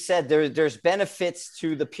like you said, there's benefits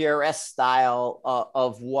to the PRS style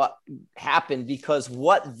of what happened, because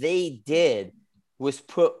what they did was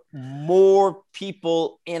put more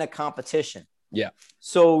people in a competition. Yeah.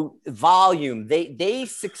 So volume, they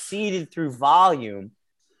succeeded through volume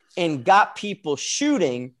and got people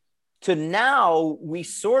shooting to now we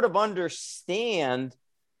sort of understand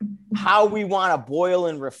how we want to boil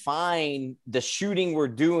and refine the shooting we're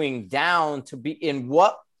doing down to be in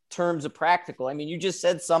what terms of practical. I mean, you just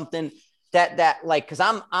said something that like, cause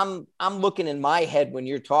I'm looking in my head when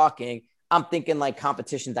you're talking, I'm thinking like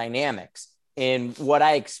competition dynamics and what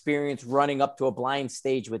I experienced running up to a blind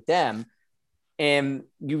stage with them. And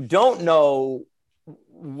you don't know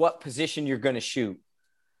what position you're going to shoot,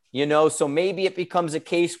 so maybe it becomes a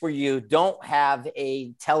case where you don't have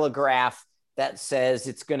a telegraph that says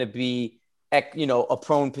it's going to be, a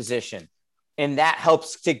prone position. And that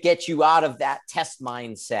helps to get you out of that test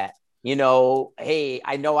mindset. Hey,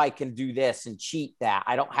 I know I can do this and cheat that.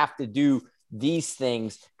 I don't have to do these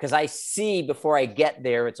things because I see before I get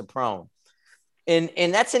there, it's a prone. And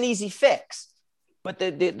that's an easy fix. But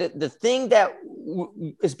the thing that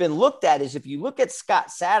has been looked at is if you look at Scott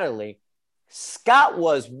Satterley, Scott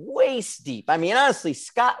was waist deep. I mean, honestly,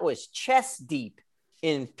 Scott was chest deep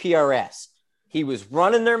in PRS. He was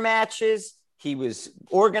running their matches. He was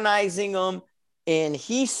organizing them. And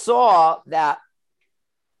he saw that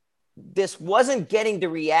this wasn't getting the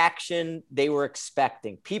reaction they were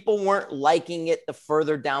expecting. People weren't liking it the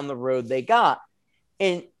further down the road they got.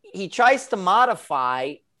 And he tries to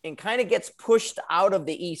modify and kind of gets pushed out of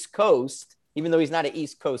the East Coast, even though he's not an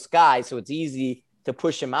East Coast guy, so it's easy to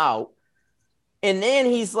push him out. And then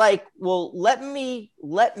he's like, well, let me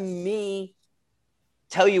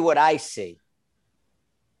tell you what I see.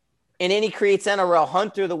 And then he creates NRL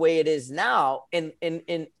Hunter the way it is now. And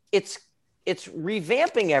it's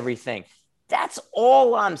revamping everything. That's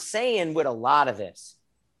all I'm saying with a lot of this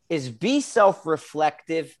is be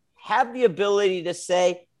self-reflective, have the ability to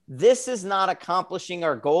say, this is not accomplishing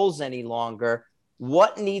our goals any longer.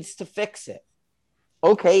 What needs to fix it?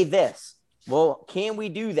 Okay, this. Well, can we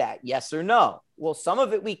do that? Yes or no? Well, some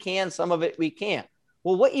of it we can, some of it we can't.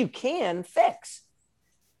 Well, what you can fix.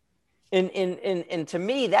 And to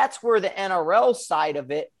me, that's where the NRL side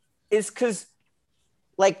of it is, because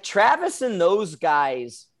like Travis and those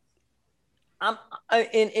guys, I'm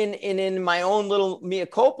in my own little mea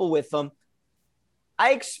culpa with them.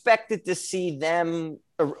 I expected to see them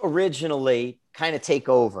originally kind of take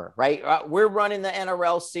over, right? We're running the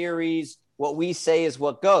NRL series. What we say is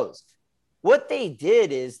what goes. What they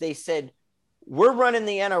did is they said, we're running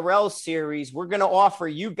the NRL series. We're going to offer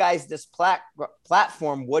you guys this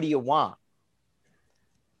platform. What do you want?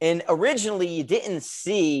 And originally you didn't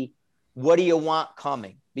see what do you want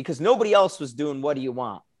coming because nobody else was doing what do you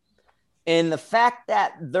want. And the fact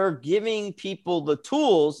that they're giving people the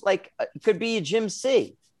tools, like it could be a Jim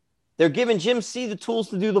C. They're giving Jim C the tools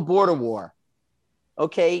to do the border war.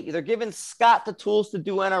 Okay. They're giving Scott the tools to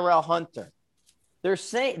do NRL Hunter.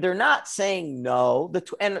 They're not saying no. The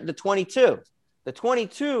 22. The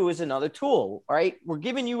 22 is another tool. All right. We're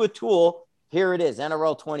giving you a tool. Here it is.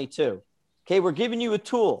 NRL 22. Okay. We're giving you a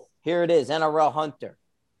tool. Here it is. NRL Hunter.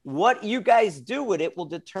 What you guys do with it will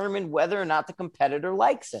determine whether or not the competitor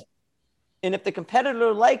likes it. And if the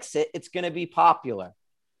competitor likes it, it's going to be popular.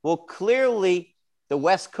 Well, clearly the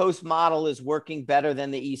West Coast model is working better than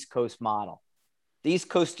the East Coast model. The East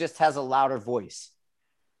Coast just has a louder voice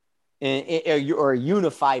or a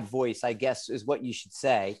unified voice, I guess is what you should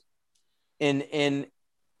say. And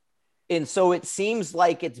so it seems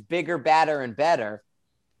like it's bigger, badder, and better,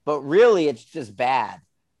 but really it's just bad.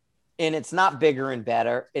 And it's not bigger and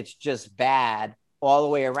better. It's just bad all the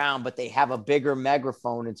way around, but they have a bigger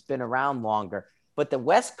megaphone. It's been around longer. But the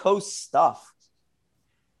West Coast stuff,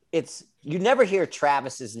 you never hear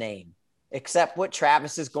Travis's name, except what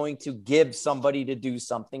Travis is going to give somebody to do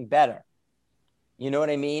something better. You know what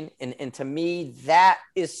I mean? And to me, that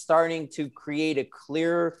is starting to create a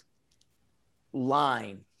clear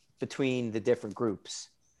line between the different groups.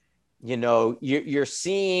 You know, you're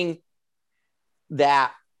seeing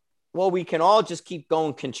that, well, we can all just keep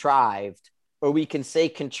going contrived, or we can say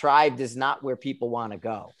contrived is not where people want to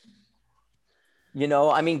go. You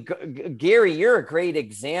know, I mean, Gary, you're a great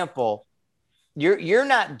example. You're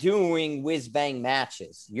not doing whiz bang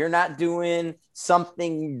matches. You're not doing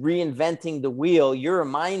something reinventing the wheel. You're a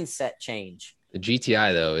mindset change. The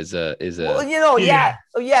GTI though is a. Well, you know, yeah.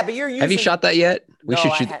 Oh, yeah, but you're using. Have you shot that yet? We No,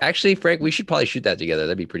 should shoot. Actually, Frank, we should probably shoot that together.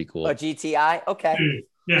 That'd be pretty cool. A GTI, okay. Dude,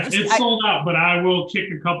 yeah, it's sold out, but I will kick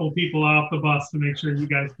a couple people off the bus to make sure you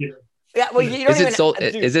guys get it. Yeah, well, you don't is it sold?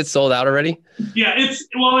 Is it sold out already? Yeah, it's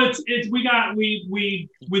we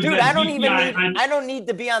dude, I don't need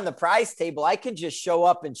to be on the prize table. I could just show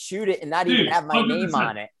up and shoot it and not even have my 100%. Name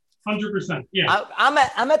on it. 100%. Yeah.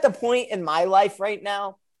 I'm at the point in my life right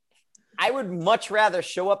now. I would much rather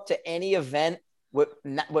show up to any event with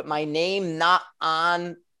my name not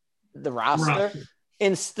on the roster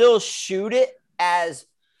and still shoot it as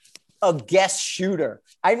a guest shooter.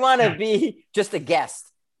 I want to be just a guest.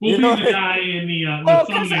 We'll be the guy in the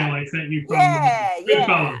thumbnail I sent you from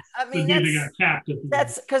Goodfellas. I mean,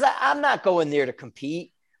 that's because I'm not going there to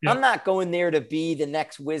compete. Yeah. I'm not going there to be the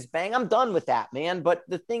next whiz bang. I'm done with that, man. But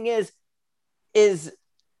the thing is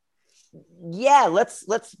yeah,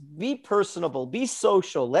 let's be personable, be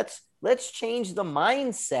social. Let's change the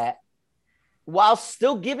mindset while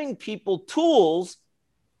still giving people tools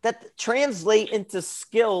that translate into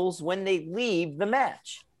skills when they leave the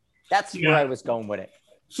match. That's where I was going with it.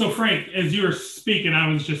 So Frank, as you were speaking,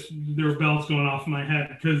 there were bells going off in my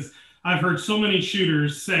head because I've heard so many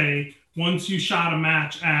shooters say, once you shot a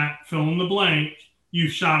match at fill in the blank,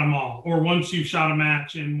 you've shot them all. Or once you've shot a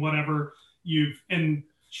match in whatever and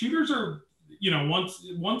shooters are, you know,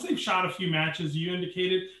 once they've shot a few matches, you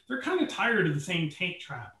indicated they're kind of tired of the same tank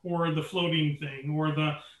trap or the floating thing or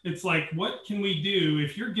it's like, what can we do?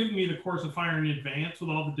 If you're giving me the course of fire in advance with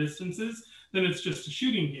all the distances, then it's just a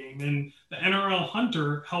shooting game. And the NRL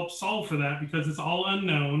Hunter helps solve for that because it's all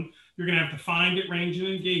unknown. You're going to have to find it, range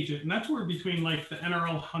it, engage it. And that's where between like the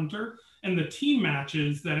NRL Hunter and the team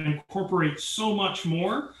matches that incorporate so much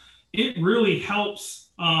more, it really helps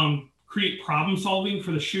create problem solving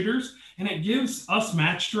for the shooters. And it gives us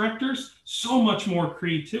match directors so much more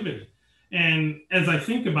creativity. And as I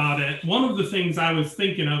think about it, one of the things I was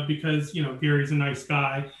thinking of, because, you know, Gary's a nice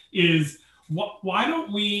guy, is why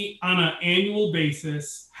don't we on an annual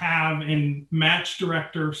basis have a match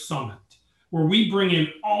director summit where we bring in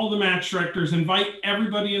all the match directors, invite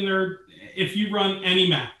everybody in there. If you run any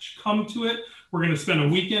match, come to it. We're going to spend a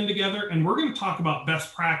weekend together and we're going to talk about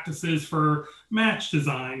best practices for match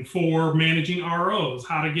design, for managing ROs,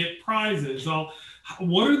 how to get prizes.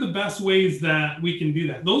 What are the best ways that we can do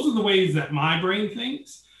that? Those are the ways that my brain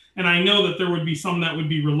thinks. And I know that there would be some that would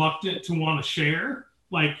be reluctant to want to share,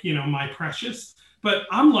 like, you know, my precious. But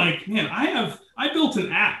I'm like, man, I built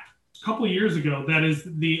an app a couple of years ago that is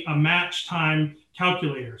a match time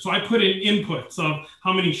calculator. So I put in inputs of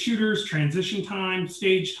how many shooters, transition time,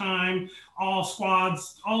 stage time, all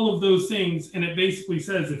squads, all of those things. And it basically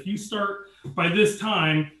says, if you start by this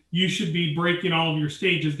time, you should be breaking all of your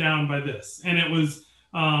stages down by this. And it was,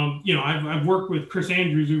 you know, I've worked with Chris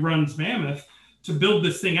Andrews, who runs Mammoth, to build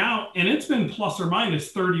this thing out. And it's been plus or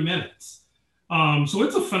minus 30 minutes. So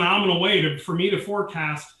it's a phenomenal way for me to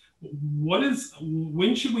forecast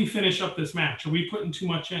when should we finish up this match? Are we putting too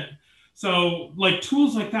much in? So like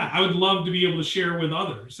tools like that, I would love to be able to share with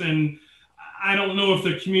others. And I don't know if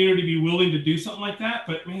the community be willing to do something like that,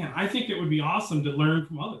 but man, I think it would be awesome to learn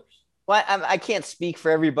from others. Well, I can't speak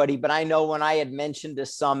for everybody, but I know when I had mentioned a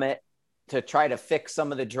summit to try to fix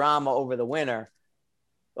some of the drama over the winter,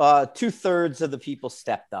 2/3 of the people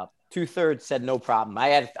stepped up. 2/3 said no problem.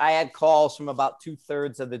 I had calls from about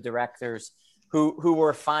 2/3 of the directors who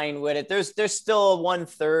were fine with it. There's still a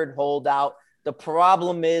 1/3 holdout. The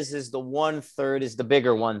problem is the 1/3 is the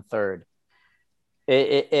bigger 1/3.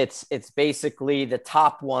 It's basically the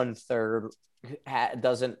top 1/3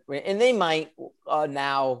 doesn't, and they might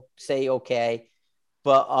now say okay,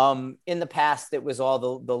 but in the past it was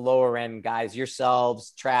all the lower end guys,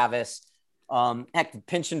 yourselves, Travis, heck,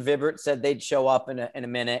 Pinch and Vibert said they'd show up in a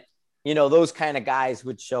minute. You know, those kind of guys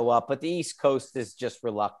would show up, but the East Coast is just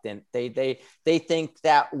reluctant. They think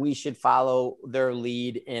that we should follow their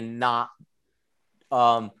lead and not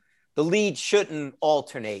the lead shouldn't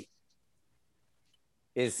alternate.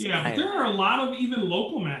 There are a lot of even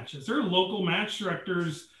local matches. There are local match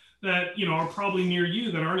directors that, you know, are probably near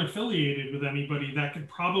you that aren't affiliated with anybody that could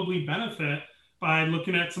probably benefit by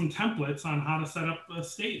looking at some templates on how to set up a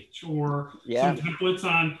stage, or some templates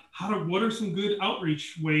on what are some good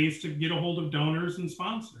outreach ways to get a hold of donors and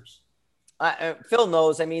sponsors. Phil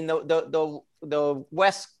knows. I mean, the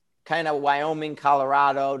West, kind of Wyoming,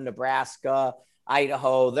 Colorado, Nebraska,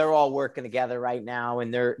 Idaho, they're all working together right now,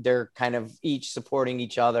 and they're kind of each supporting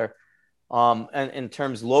each other in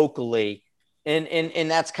terms locally. And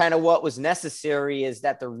that's kind of what was necessary, is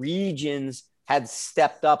that the regions had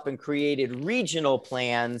stepped up and created regional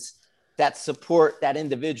plans that support that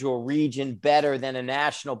individual region better than a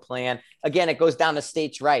national plan. Again, it goes down to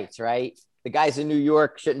states' rights, right? The guys in New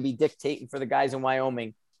York shouldn't be dictating for the guys in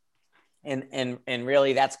Wyoming. And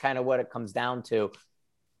really that's kind of what it comes down to.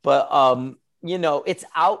 But, you know, it's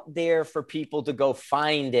out there for people to go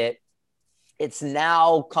find it. It's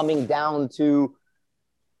now coming down to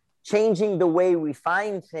changing the way we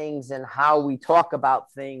find things and how we talk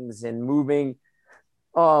about things, and moving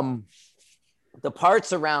the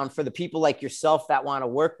parts around for the people like yourself that want to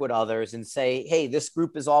work with others and say, hey, this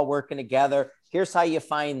group is all working together. Here's how you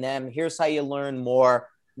find them. Here's how you learn more.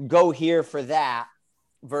 Go here for that,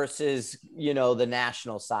 versus, you know, the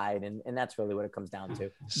national side. And that's really what it comes down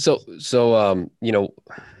to. So, you know,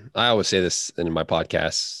 I always say this in my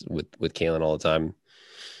podcasts with Kalen all the time.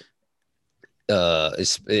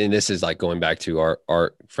 And this is like going back to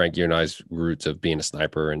our Frank, you and I's roots of being a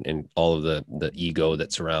sniper, and all of the ego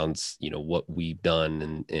that surrounds, you know, what we've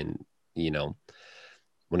done. And, you know,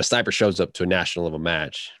 when a sniper shows up to a national level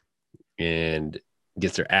match and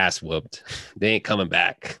gets their ass whooped, they ain't coming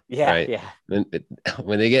back. Yeah. Right? Yeah.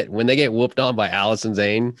 When they get whooped on by Allison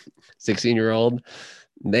Zane, 16-year-old,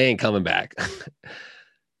 they ain't coming back. And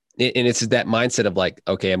it's that mindset of like,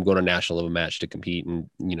 okay, I'm going to a national level match to compete, and,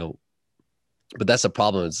 you know, but that's the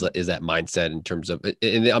problem, is that mindset in terms of,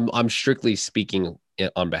 and I'm strictly speaking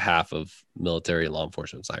on behalf of military and law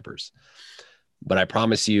enforcement snipers. But I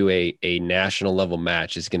promise you, a national level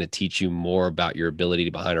match is going to teach you more about your ability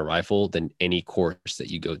behind a rifle than any course that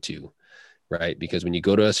you go to, right? Because when you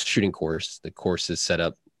go to a shooting course, the course is set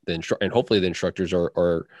up, and hopefully the instructors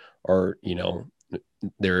are,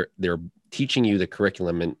 they're teaching you the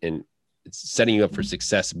curriculum and setting you up for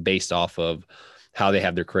success based off of how they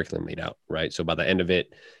have their curriculum laid out. Right. So by the end of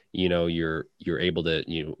it, you're able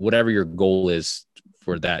to, whatever your goal is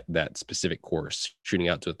for that specific course, shooting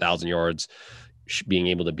out to 1,000 yards, being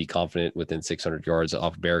able to be confident within 600 yards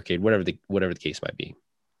off a barricade, whatever the case might be.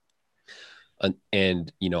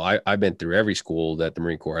 And I've been through every school that the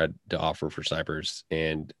Marine Corps had to offer for snipers.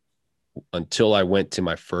 And until I went to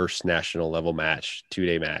my first national level match,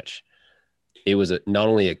 2-day match, it was not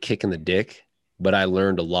only a kick in the dick, but I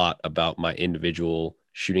learned a lot about my individual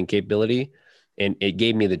shooting capability. And it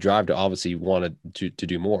gave me the drive to obviously want to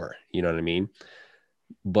do more. You know what I mean?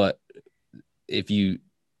 But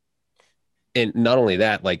and not only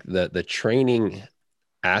that, like the training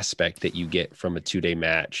aspect that you get from a 2-day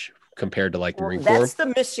match compared to like the Marine Corps. That's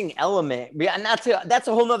the missing element. That's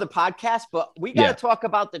a whole nother podcast, but we got to talk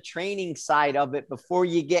about the training side of it before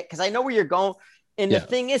you get, because I know where you're going. And the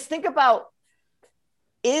thing is, think about,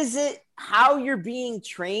 is it how you're being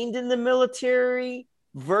trained in the military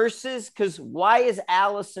versus, because why is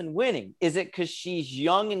Allison winning? Is it because she's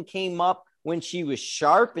young and came up when she was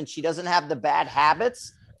sharp and she doesn't have the bad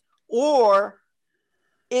habits? Or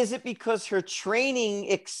is it because her training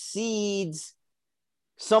exceeds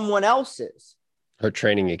someone else's? Her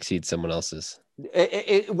training exceeds someone else's.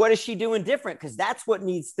 What is she doing different? Because that's what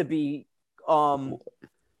needs to be.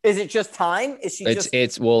 Is it just time? Is she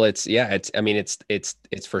it's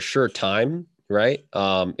for sure time, right?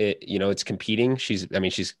 It's competing. She's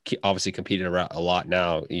obviously competed around a lot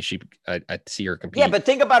now. I see her compete. Yeah, but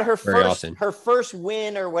think about her first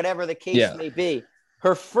win or whatever the case may be.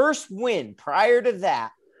 Her first win prior to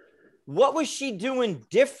that, what was she doing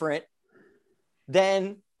different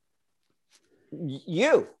than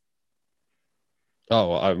you?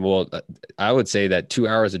 Oh, I would say that 2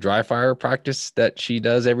 hours of dry fire practice that she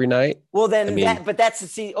does every night. Well, then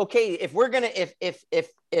okay. If we're going to, if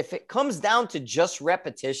it comes down to just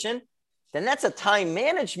repetition, then that's a time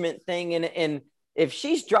management thing. And if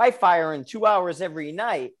she's dry firing 2 hours every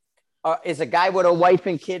night, is a guy with a wife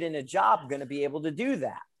and kid and a job going to be able to do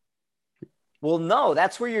that? Well, no,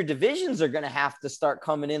 that's where your divisions are going to have to start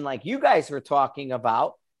coming in, like you guys were talking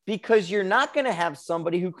about, because you're not going to have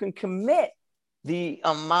somebody who can commit the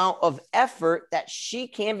amount of effort that she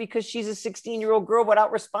can, because she's a 16-year-old girl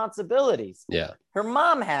without responsibilities. Yeah. Her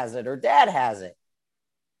mom has it. Her dad has it.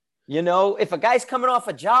 If a guy's coming off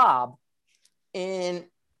a job and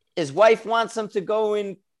his wife wants him to go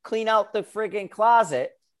and clean out the friggin'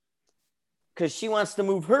 closet because she wants to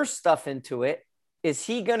move her stuff into it, is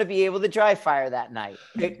he going to be able to dry fire that night?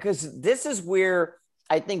 Because this is where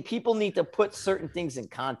I think people need to put certain things in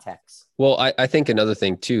context. Well, I think another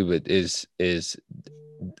thing too is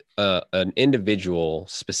an individual,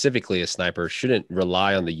 specifically a sniper, shouldn't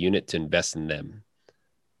rely on the unit to invest in them,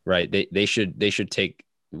 right? They should take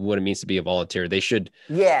what it means to be a volunteer. They should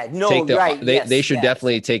they should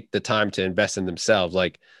definitely take the time to invest in themselves.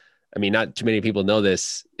 Like, I mean, not too many people know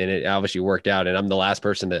this, and it obviously worked out. And I'm the last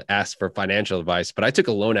person to ask for financial advice, but I took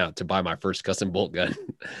a loan out to buy my first custom bolt gun.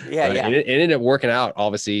 Yeah, And it ended up working out,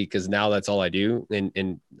 obviously, because now that's all I do.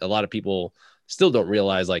 And a lot of people still don't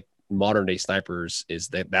realize, like, modern day snipers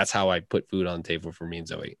that's how I put food on the table for me and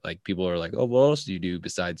Zoe. Like, people are like, oh, what else do you do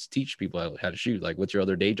besides teach people how to shoot? Like, what's your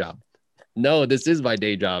other day job? No, this is my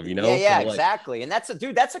day job, Yeah, so, exactly. And that's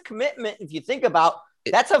a commitment. If you think about,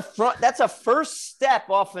 that's a first step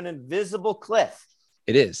off an invisible cliff.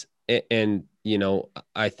 It is. And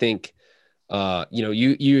I think,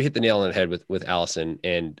 you hit the nail on the head with Allison,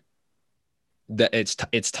 and that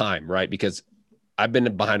it's time, right? Because I've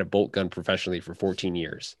been behind a bolt gun professionally for 14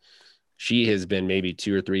 years. She has been maybe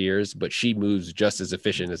 2 or 3 years, but she moves just as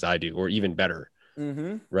efficient as I do, or even better.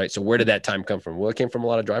 Mm-hmm. Right. So where did that time come from? Well, it came from a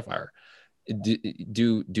lot of dry fire.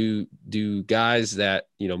 Do guys that,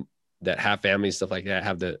 that have families, stuff like that,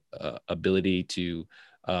 have the ability to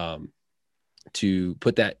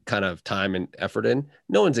put that kind of time and effort in?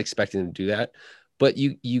 No one's expecting them to do that, but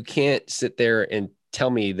you can't sit there and tell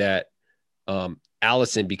me that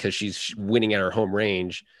Allison, because she's winning at her home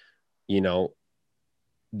range,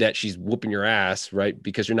 that she's whooping your ass, right?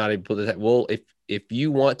 Because you're not able to. Well, if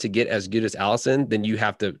you want to get as good as Allison, then you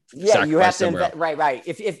have to sacrifice somewhere. Right.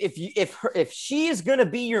 If she is going to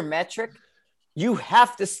be your metric, you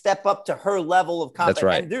have to step up to her level of confidence. That's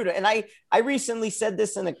right. And dude, and I recently said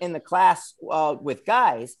this in the class with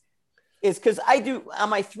guys, is because I do on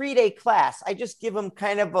my 3-day class, I just give them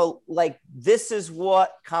kind of this is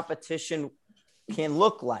what competition can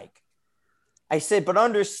look like. I said, but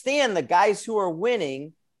understand the guys who are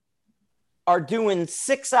winning are doing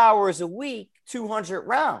 6 hours a week, 200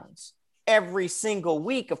 rounds every single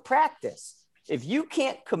week of practice. If you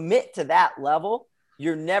can't commit to that level,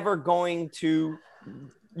 you're never going to,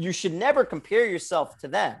 you should never compare yourself to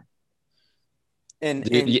them. And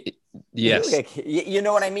yes, you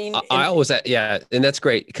know what I mean? I always, yeah. And that's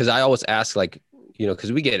great. Cause I always ask, like, you know,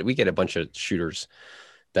 cause we get a bunch of shooters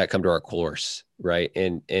that come to our course. Right.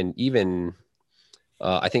 And even,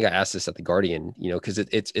 I think I asked this at the Guardian, you know, because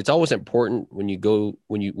it's always important when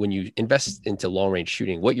you invest into long range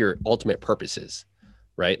shooting, what your ultimate purpose is,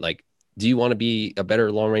 right? Like, do you want to be a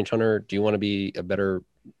better long range hunter? Do you want to be a better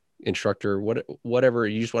instructor? Whatever,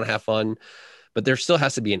 you just want to have fun, but there still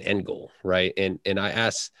has to be an end goal, right? And I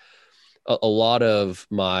ask a lot of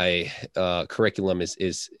my curriculum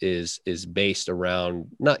is based around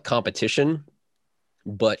not competition,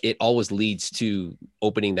 but it always leads to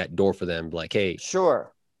opening that door for them. Like, hey,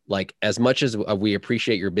 sure. Like, as much as we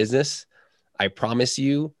appreciate your business, I promise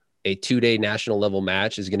you a 2-day national level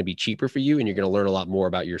match is going to be cheaper for you. And you're going to learn a lot more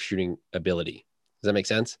about your shooting ability. Does that make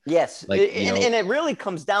sense? Yes. Like, and it really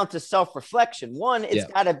comes down to self-reflection. One, it's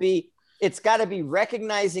got to be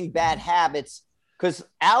recognizing bad habits, because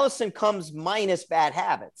Allison comes minus bad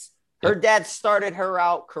habits. Her dad started her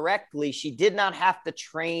out correctly. She did not have to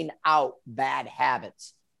train out bad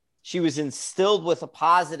habits. She was instilled with a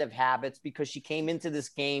positive habits because she came into this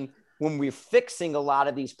game when we're fixing a lot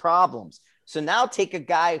of these problems. So now take a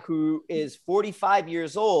guy who is 45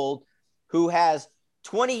 years old, who has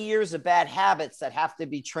 20 years of bad habits that have to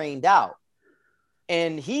be trained out.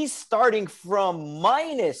 And he's starting from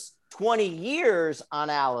minus 20 years on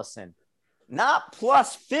Allison, not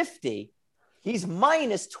plus 50. He's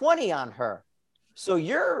minus 20 on her. So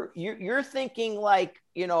you're thinking like,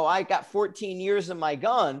 you know, I got 14 years in my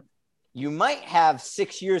gun. You might have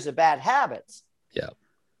 6 years of bad habits. Yeah.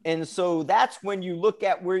 And so that's when you look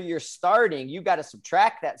at where you're starting, you got to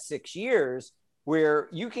subtract that 6 years where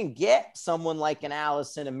you can get someone like an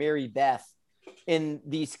Allison, a Mary Beth, and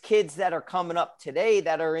these kids that are coming up today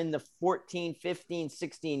that are in the 14, 15,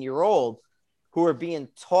 16-year-old who are being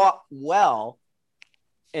taught well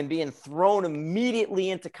and being thrown immediately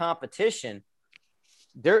into competition.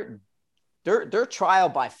 They're trial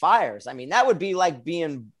by fires. I mean, that would be like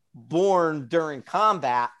being born during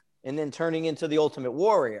combat and then turning into the ultimate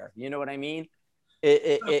warrior. You know what I mean?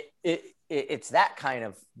 It's that kind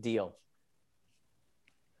of deal.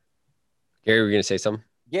 Gary, we're going to say something?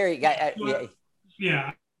 Gary,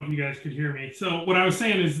 yeah, you guys could hear me. So what I was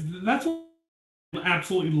saying is that's what I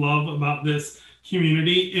absolutely love about this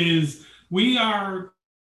community is we are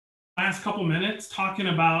last couple minutes talking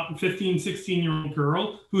about 15, 16-year-old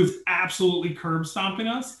girl who is absolutely curb stomping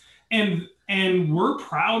us. And we're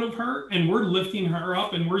proud of her and we're lifting her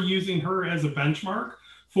up and we're using her as a benchmark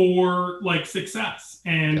for like success.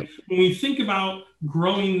 And when we think about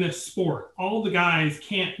growing this sport, all the guys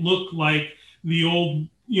can't look like the old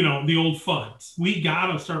FUDs. We got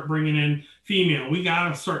to start bringing in female. We got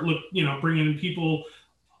to start bringing in people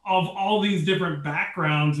of all these different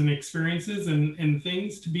backgrounds and experiences and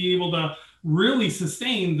things to be able to really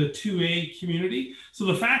sustain the 2A community. So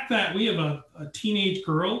the fact that we have a teenage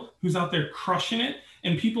girl who's out there crushing it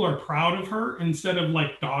and people are proud of her instead of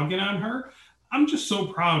like dogging on her, I'm just so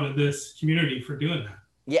proud of this community for doing that.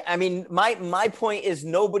 Yeah, I mean, my point is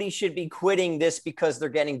nobody should be quitting this because they're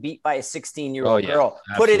getting beat by a 16-year-old girl.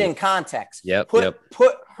 Absolutely. Put it in context.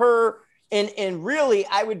 Put her in, and really,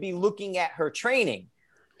 I would be looking at her training.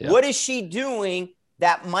 Yep. What is she doing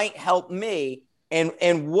that might help me?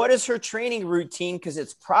 And what is her training routine? Because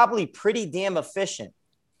it's probably pretty damn efficient.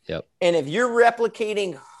 Yep. And if you're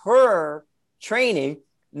replicating her training,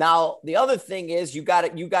 now the other thing is you got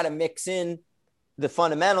to mix in the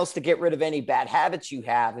fundamentals to get rid of any bad habits you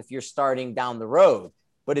have if you're starting down the road.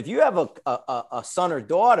 But if you have a son or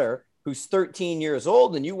daughter who's 13 years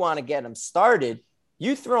old and you want to get them started,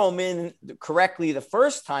 you throw them in correctly the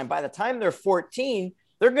first time. By the time they're 14,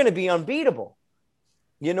 they're going to be unbeatable.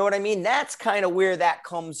 You know what I mean? That's kind of where that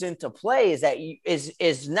comes into play, is that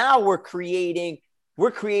is now we're creating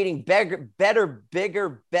better,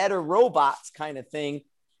 bigger, better robots kind of thing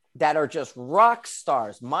that are just rock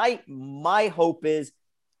stars. My hope is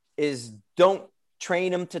don't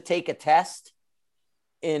train them to take a test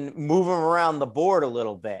and move them around the board a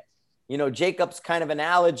little bit. You know, Jacob's kind of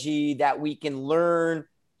analogy that we can learn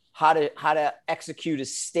how to execute a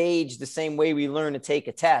stage the same way we learn to take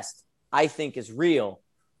a test, I think is real.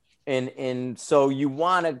 And so you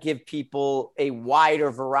want to give people a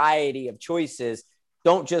wider variety of choices.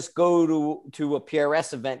 Don't just go to a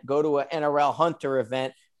PRS event, go to an NRL Hunter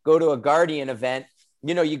event, go to a Guardian event.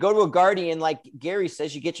 You know, you go to a Guardian, like Gary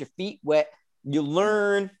says, you get your feet wet, you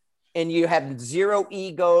learn and you have zero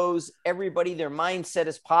egos. Everybody, their mindset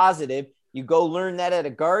is positive. You go learn that at a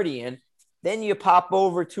Guardian. Then you pop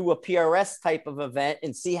over to a PRS type of event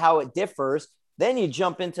and see how it differs. Then you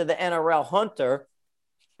jump into the NRL Hunter,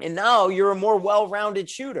 and now you're a more well-rounded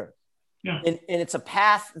shooter. Yeah. And it's a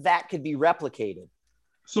path that could be replicated.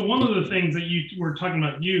 So one of the things that you were talking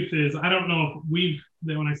about youth is, I don't know if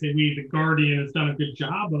when I say we, the Guardian has done a good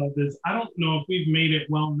job of, is I don't know if we've made it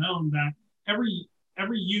well known that every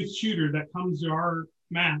youth shooter that comes to our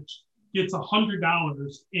match gets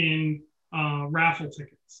 $100 in raffle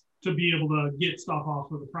tickets to be able to get stuff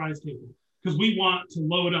off of the prize table. Because we want to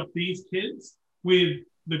load up these kids with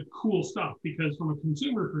the cool stuff, because from a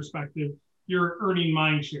consumer perspective, you're earning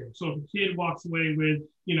mind share. So if a kid walks away with,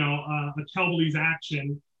 a Kelbley's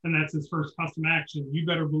action, and that's his first custom action, you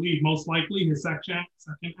better believe most likely his second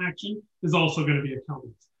action is also going to be a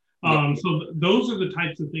Kelbley's. So those are the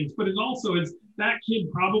types of things. But it also is that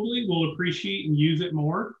kid probably will appreciate and use it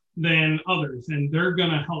more than others, and they're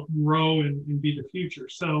going to help grow and be the future.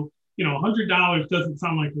 So, $100 doesn't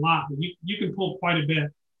sound like a lot, but you can pull quite a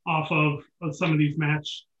bit off of some of these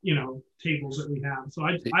match, tables that we have. So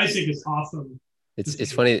I think it's awesome.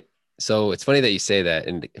 It's funny. So it's funny that you say that.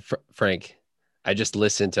 And Frank, I just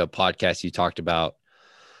listened to a podcast. You talked about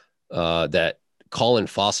that Colin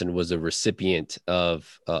Fawson was a recipient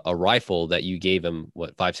of a rifle that you gave him,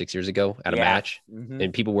 5-6 years ago at a match. Mm-hmm.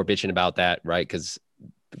 And people were bitching about that, right? Because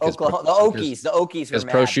the Okies, because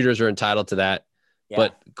pro shooters are entitled to that. Yeah.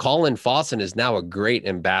 But Colin Fawson is now a great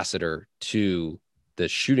ambassador to the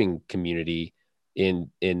shooting community in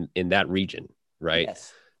that region, right?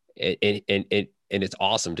 Yes. And it's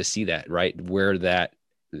awesome to see that, right? Where that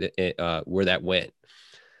went.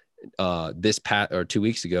 This 2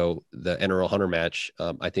 weeks ago, the NRL Hunter match,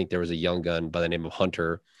 I think there was a young gun by the name of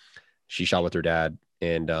Hunter. She shot with her dad.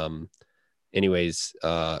 And anyways,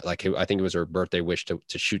 I think it was her birthday wish to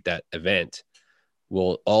shoot that event.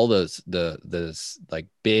 Well, all those like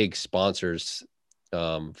big sponsors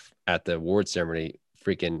at the award ceremony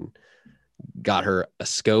freaking got her a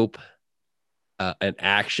scope, an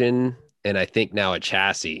action, and I think now a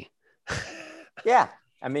chassis. Yeah,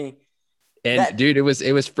 I mean, dude, it was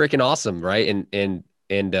freaking awesome, right? And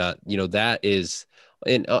that is,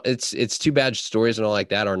 and it's too bad stories and all like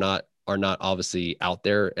that are not obviously out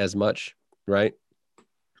there as much, right?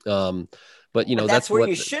 But that's where what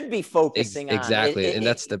you should be focusing on. Exactly. And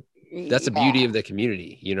that's the beauty of the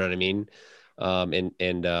community. You know what I mean?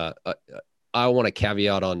 I want to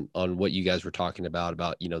caveat on what you guys were talking about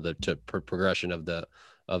the progression of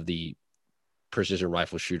the precision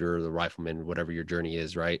rifle shooter, or the rifleman, whatever your journey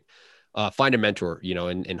is, right? Find a mentor,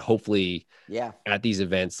 and hopefully at these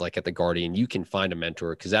events, like at the Guardian, you can find a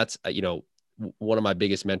mentor. Cause that's, one of my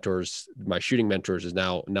biggest mentors, my shooting mentors, is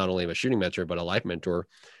now not only a shooting mentor, but a life mentor,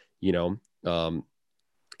 I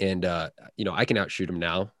can outshoot him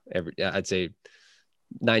now I'd say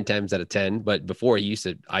 9 times out of 10, but before I used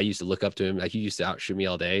to look up to him. Like, he used to outshoot me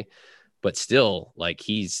all day, but still, like,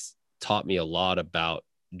 he's taught me a lot about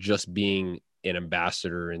just being an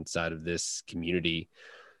ambassador inside of this community.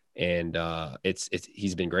 And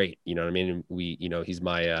he's been great. You know what I mean? And he's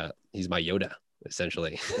my Yoda,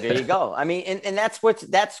 essentially. There you go. I mean, and that's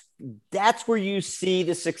where you see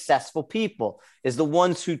the successful people, is the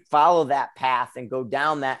ones who follow that path and go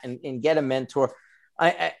down that and get a mentor.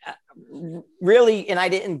 I really, and I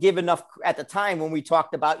didn't give enough at the time when we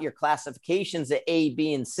talked about your classifications at A,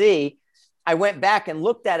 B, and C. I went back and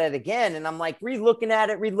looked at it again, and I'm like re-looking at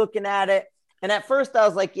it. And at first I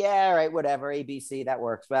was like, yeah, all right, whatever, A, B, C, that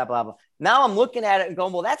works, blah, blah, blah. Now I'm looking at it and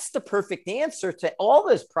going, well, that's the perfect answer to all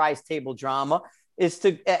this prize table drama, is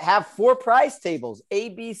to have 4 prize tables, A,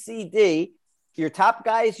 B, C, D. Your top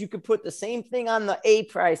guys, you could put the same thing on the A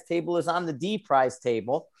prize table as on the D prize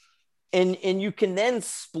table. And you can then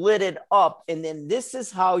split it up. And then this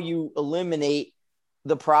is how you eliminate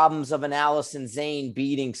the problems of an Allison Zane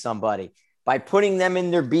beating somebody, by putting them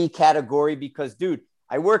in their B category. Because, dude,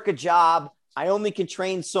 I work a job. I only can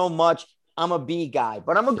train so much. I'm a B guy,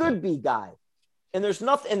 but I'm a good B guy. And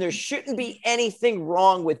there shouldn't be anything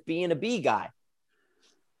wrong with being a B guy.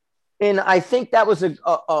 And I think that was an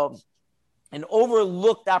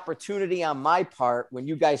overlooked opportunity on my part when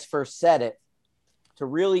you guys first said it, to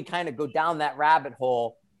really kind of go down that rabbit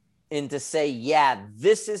hole and to say, yeah,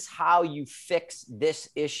 this is how you fix this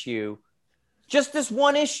issue. Just this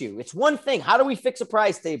one issue. It's one thing. How do we fix a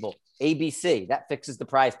prize table? ABC. That fixes the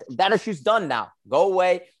prize. That issue's done now. Go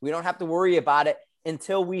away. We don't have to worry about it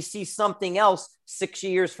until we see something else 6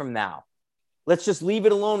 years from now. Let's just leave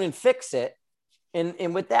it alone and fix it.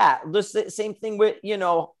 And with that, just the same thing with,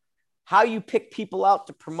 how you pick people out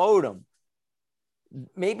to promote them.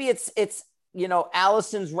 maybe it's,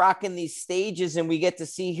 Allison's rocking these stages and we get to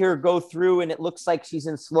see her go through and it looks like she's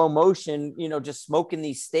in slow motion, just smoking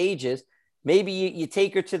these stages. Maybe you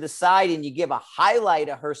take her to the side and you give a highlight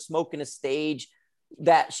of her smoking a stage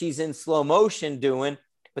that she's in slow motion doing.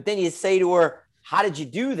 But then you say to her, how did you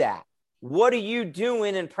do that? What are you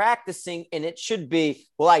doing and practicing? And it should be,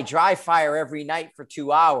 well, I dry fire every night for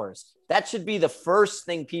 2 hours. That should be the first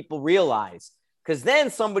thing people realize, because then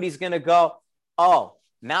somebody's going to go, oh,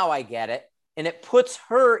 now I get it. And it puts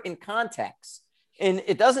her in context. And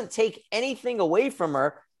it doesn't take anything away from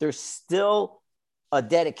her. There's still a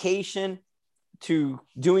dedication to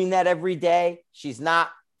doing that every day. She's not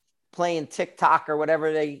playing TikTok or whatever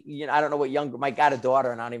I don't know what I got a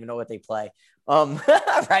daughter and I don't even know what they play.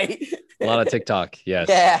 Right. A lot of TikTok. Yes.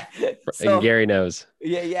 Yeah. So, and Gary knows.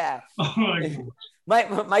 Yeah.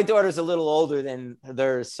 My daughter's a little older than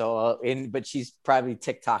theirs. So, but she's probably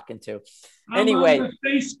TikToking too. Anyway, I'm on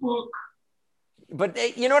Facebook.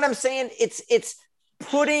 But you know what I'm saying? It's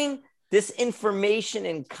putting this information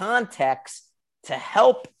in context to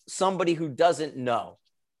help somebody who doesn't know,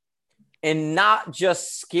 and not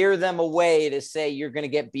just scare them away to say you're going to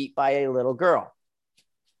get beat by a little girl.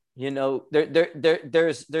 There's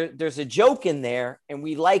a joke in there, and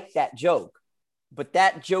we like that joke, but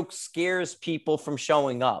that joke scares people from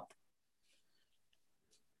showing up.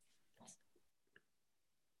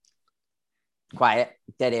 Quiet,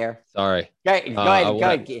 dead air. Sorry. Go ahead.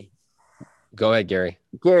 Go ahead, Gary.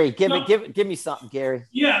 Gary, give me something, Gary.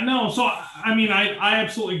 Yeah, no. So I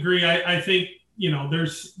absolutely agree. I think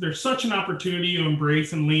there's such an opportunity to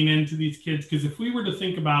embrace and lean into these kids, because if we were to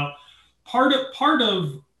think about part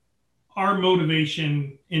of our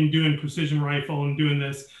motivation in doing precision rifle and doing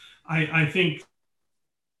this, I think.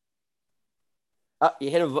 You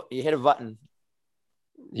hit a button.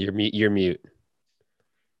 You're mute.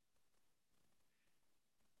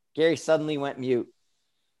 Gary suddenly went mute.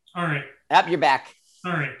 All right. You're back.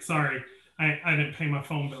 All right. Sorry. I didn't pay my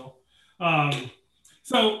phone bill.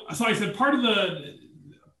 So I said part of the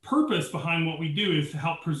purpose behind what we do is to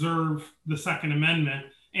help preserve the Second Amendment.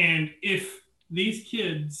 And if these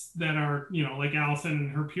kids that are, like Allison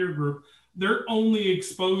and her peer group, their only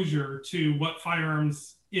exposure to what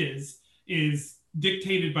firearms is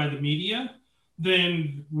dictated by the media,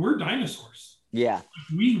 then we're dinosaurs. Yeah.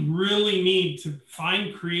 We really need to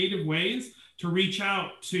find creative ways to reach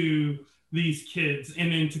out to these kids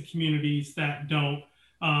and into communities that don't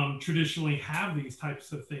traditionally have these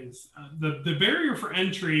types of things. The barrier for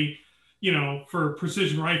entry, for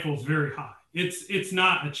precision rifle is very high. It's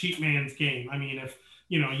not a cheap man's game. I mean, if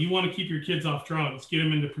you want to keep your kids off drugs, get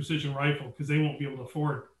them into precision rifle, because they won't be able to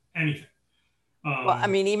afford anything. Well, I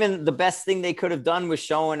mean, even the best thing they could have done was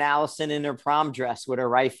showing Allison in her prom dress with her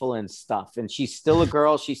rifle and stuff. And she's still a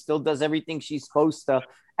girl. She still does everything she's supposed to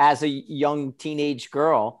as a young teenage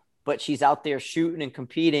girl, but she's out there shooting and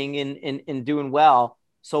competing and doing well.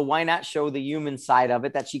 So why not show the human side of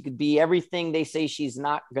it, that she could be everything they say she's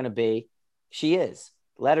not going to be? She is.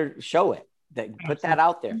 Let her show it. Put that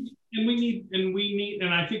out there. And we need,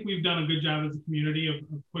 and I think we've done a good job as a community of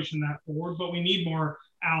pushing that forward, but we need more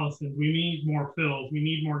Allison. We need more Phils. We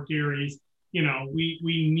need more Garys.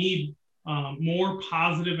 We need more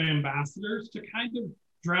positive ambassadors to kind of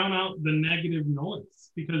drown out the negative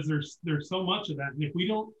noise, because there's so much of that. And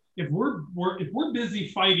if we're busy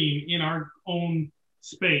fighting in our own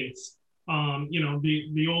space,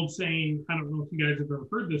 the old saying, I don't know if you guys have ever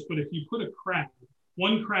heard this, but if you put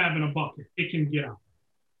one crab in a bucket, it can get out.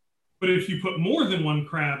 But if you put more than one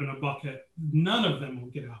crab in a bucket, none of them will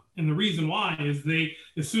get out. And the reason why is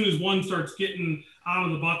as soon as one starts getting out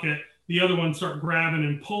of the bucket, the other ones start grabbing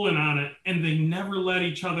and pulling on it, and they never let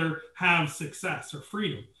each other have success or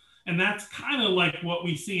freedom. And that's kind of like what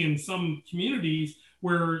we see in some communities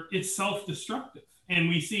where it's self-destructive. And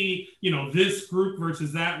we see, this group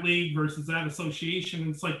versus that league versus that association.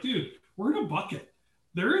 And it's like, dude, we're in a bucket.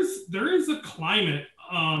 There is a climate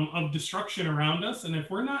of destruction around us. And if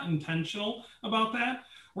we're not intentional about that,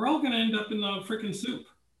 we're all going to end up in the freaking soup.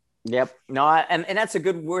 Yep. No, and that's a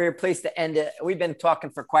good place to end it. We've been talking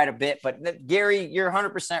for quite a bit, but Gary, you're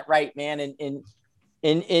 100% right, man.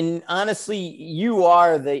 And honestly, you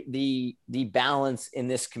are the balance in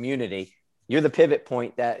this community. You're the pivot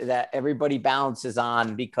point that everybody balances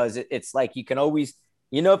on, because it's like you can always,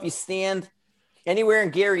 if you stand anywhere in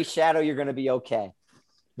Gary's shadow, you're going to be okay.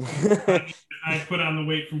 I put on the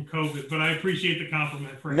weight from COVID, but I appreciate the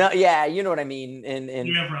compliment. No, yeah, you know what I mean. And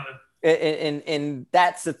yeah, brother. And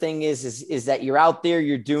that's the thing is that you're out there,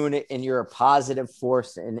 you're doing it, and you're a positive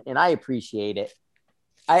force, and I appreciate it.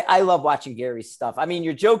 I love watching Gary's stuff. I mean,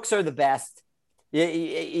 your jokes are the best.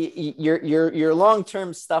 Your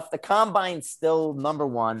long-term stuff, the combine's still number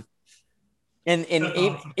one. And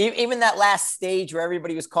Awesome. even that last stage where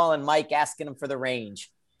everybody was calling Mike, asking him for the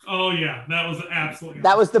range. Oh yeah, that was absolutely That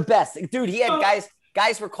awesome. was the best. Dude, he had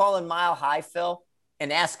guys were calling Mile High Phil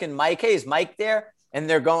and asking Mike, hey, is Mike there? And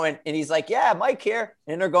they're going, and he's like, yeah, Mike here.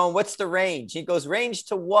 And they're going, what's the range? He goes, range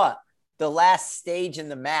to what? The last stage in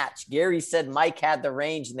the match. Gary said Mike had the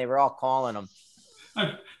range and they were all calling him.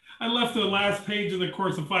 I left the last page of the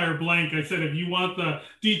Course of Fire blank. I said, if you want the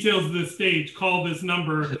details of this stage, call this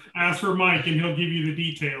number, ask for Mike, and he'll give you the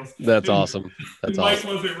details. That's awesome. That's Mike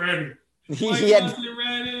awesome. wasn't ready.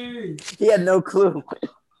 He had no clue.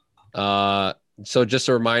 So just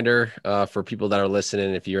a reminder for people that are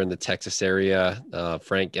listening, if you're in the Texas area,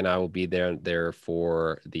 Frank and I will be there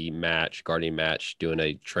for the match, Guardian match, doing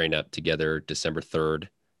a train up together December 3rd.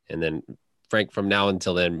 And then Frank, from now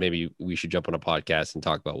until then, maybe we should jump on a podcast and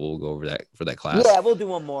talk about what we'll go over that for that class. Yeah, we'll do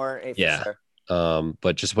one more. Yeah. Sure.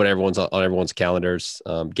 But just put everyone's on everyone's calendars.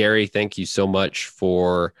 Gary, thank you so much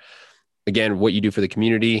for, again, what you do for the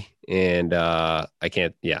community. And I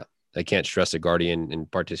can't stress the Guardian and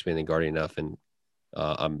participating in the Guardian enough. And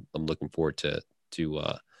I'm looking forward to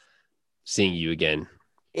seeing you again.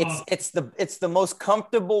 It's the most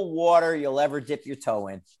comfortable water you'll ever dip your toe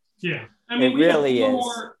in. Yeah. I mean, it really is.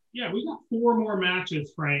 We got 4 more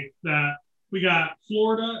matches, Frank, that we got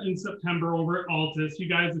Florida in September over at Altus. You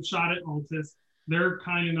guys have shot at Altus. They're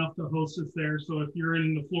kind enough to host us there. So if you're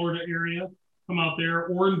in the Florida area, come out there.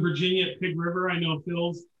 Or in Virginia at Pig River. I know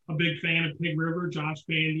Phil's a big fan of Pig River. Josh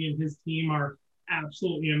Bandy and his team are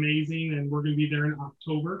absolutely amazing, and we're going to be there in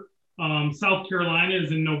October. South Carolina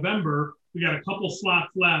is in November. We got a couple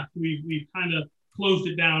slots left. We've kind of closed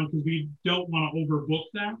it down because we don't want to overbook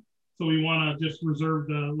them. So we want to just reserve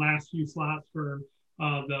the last few slots for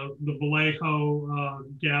the Velayo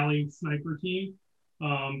galley sniper team.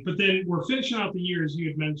 But then we're finishing out the year, as you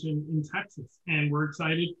had mentioned, in Texas, and we're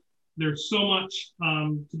excited. There's so much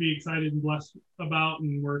to be excited and blessed about,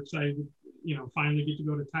 and we're excited to, finally get to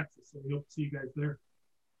go to Texas. So we hope to see you guys there.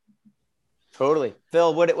 Totally.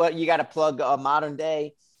 Phil, what you got to plug modern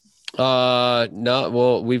day? No,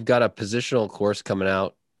 well, we've got a positional course coming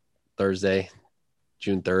out Thursday,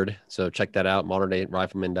 June 3rd. So check that out,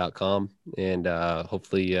 moderndayRifleman.com. And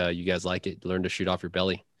hopefully you guys like it. Learn to shoot off your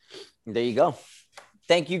belly. There you go.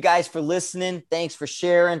 Thank you guys for listening. Thanks for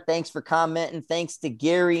sharing. Thanks for commenting. Thanks to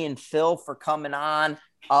Gary and Phil for coming on.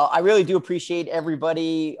 I really do appreciate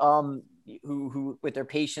everybody who with their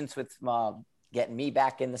patience with getting me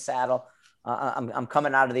back in the saddle. I'm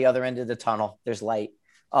coming out of the other end of the tunnel. There's light.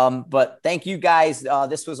 But thank you guys.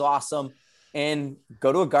 This was awesome. And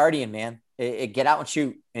go to a Guardian, man. Get out and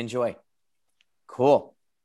shoot. Enjoy. Cool.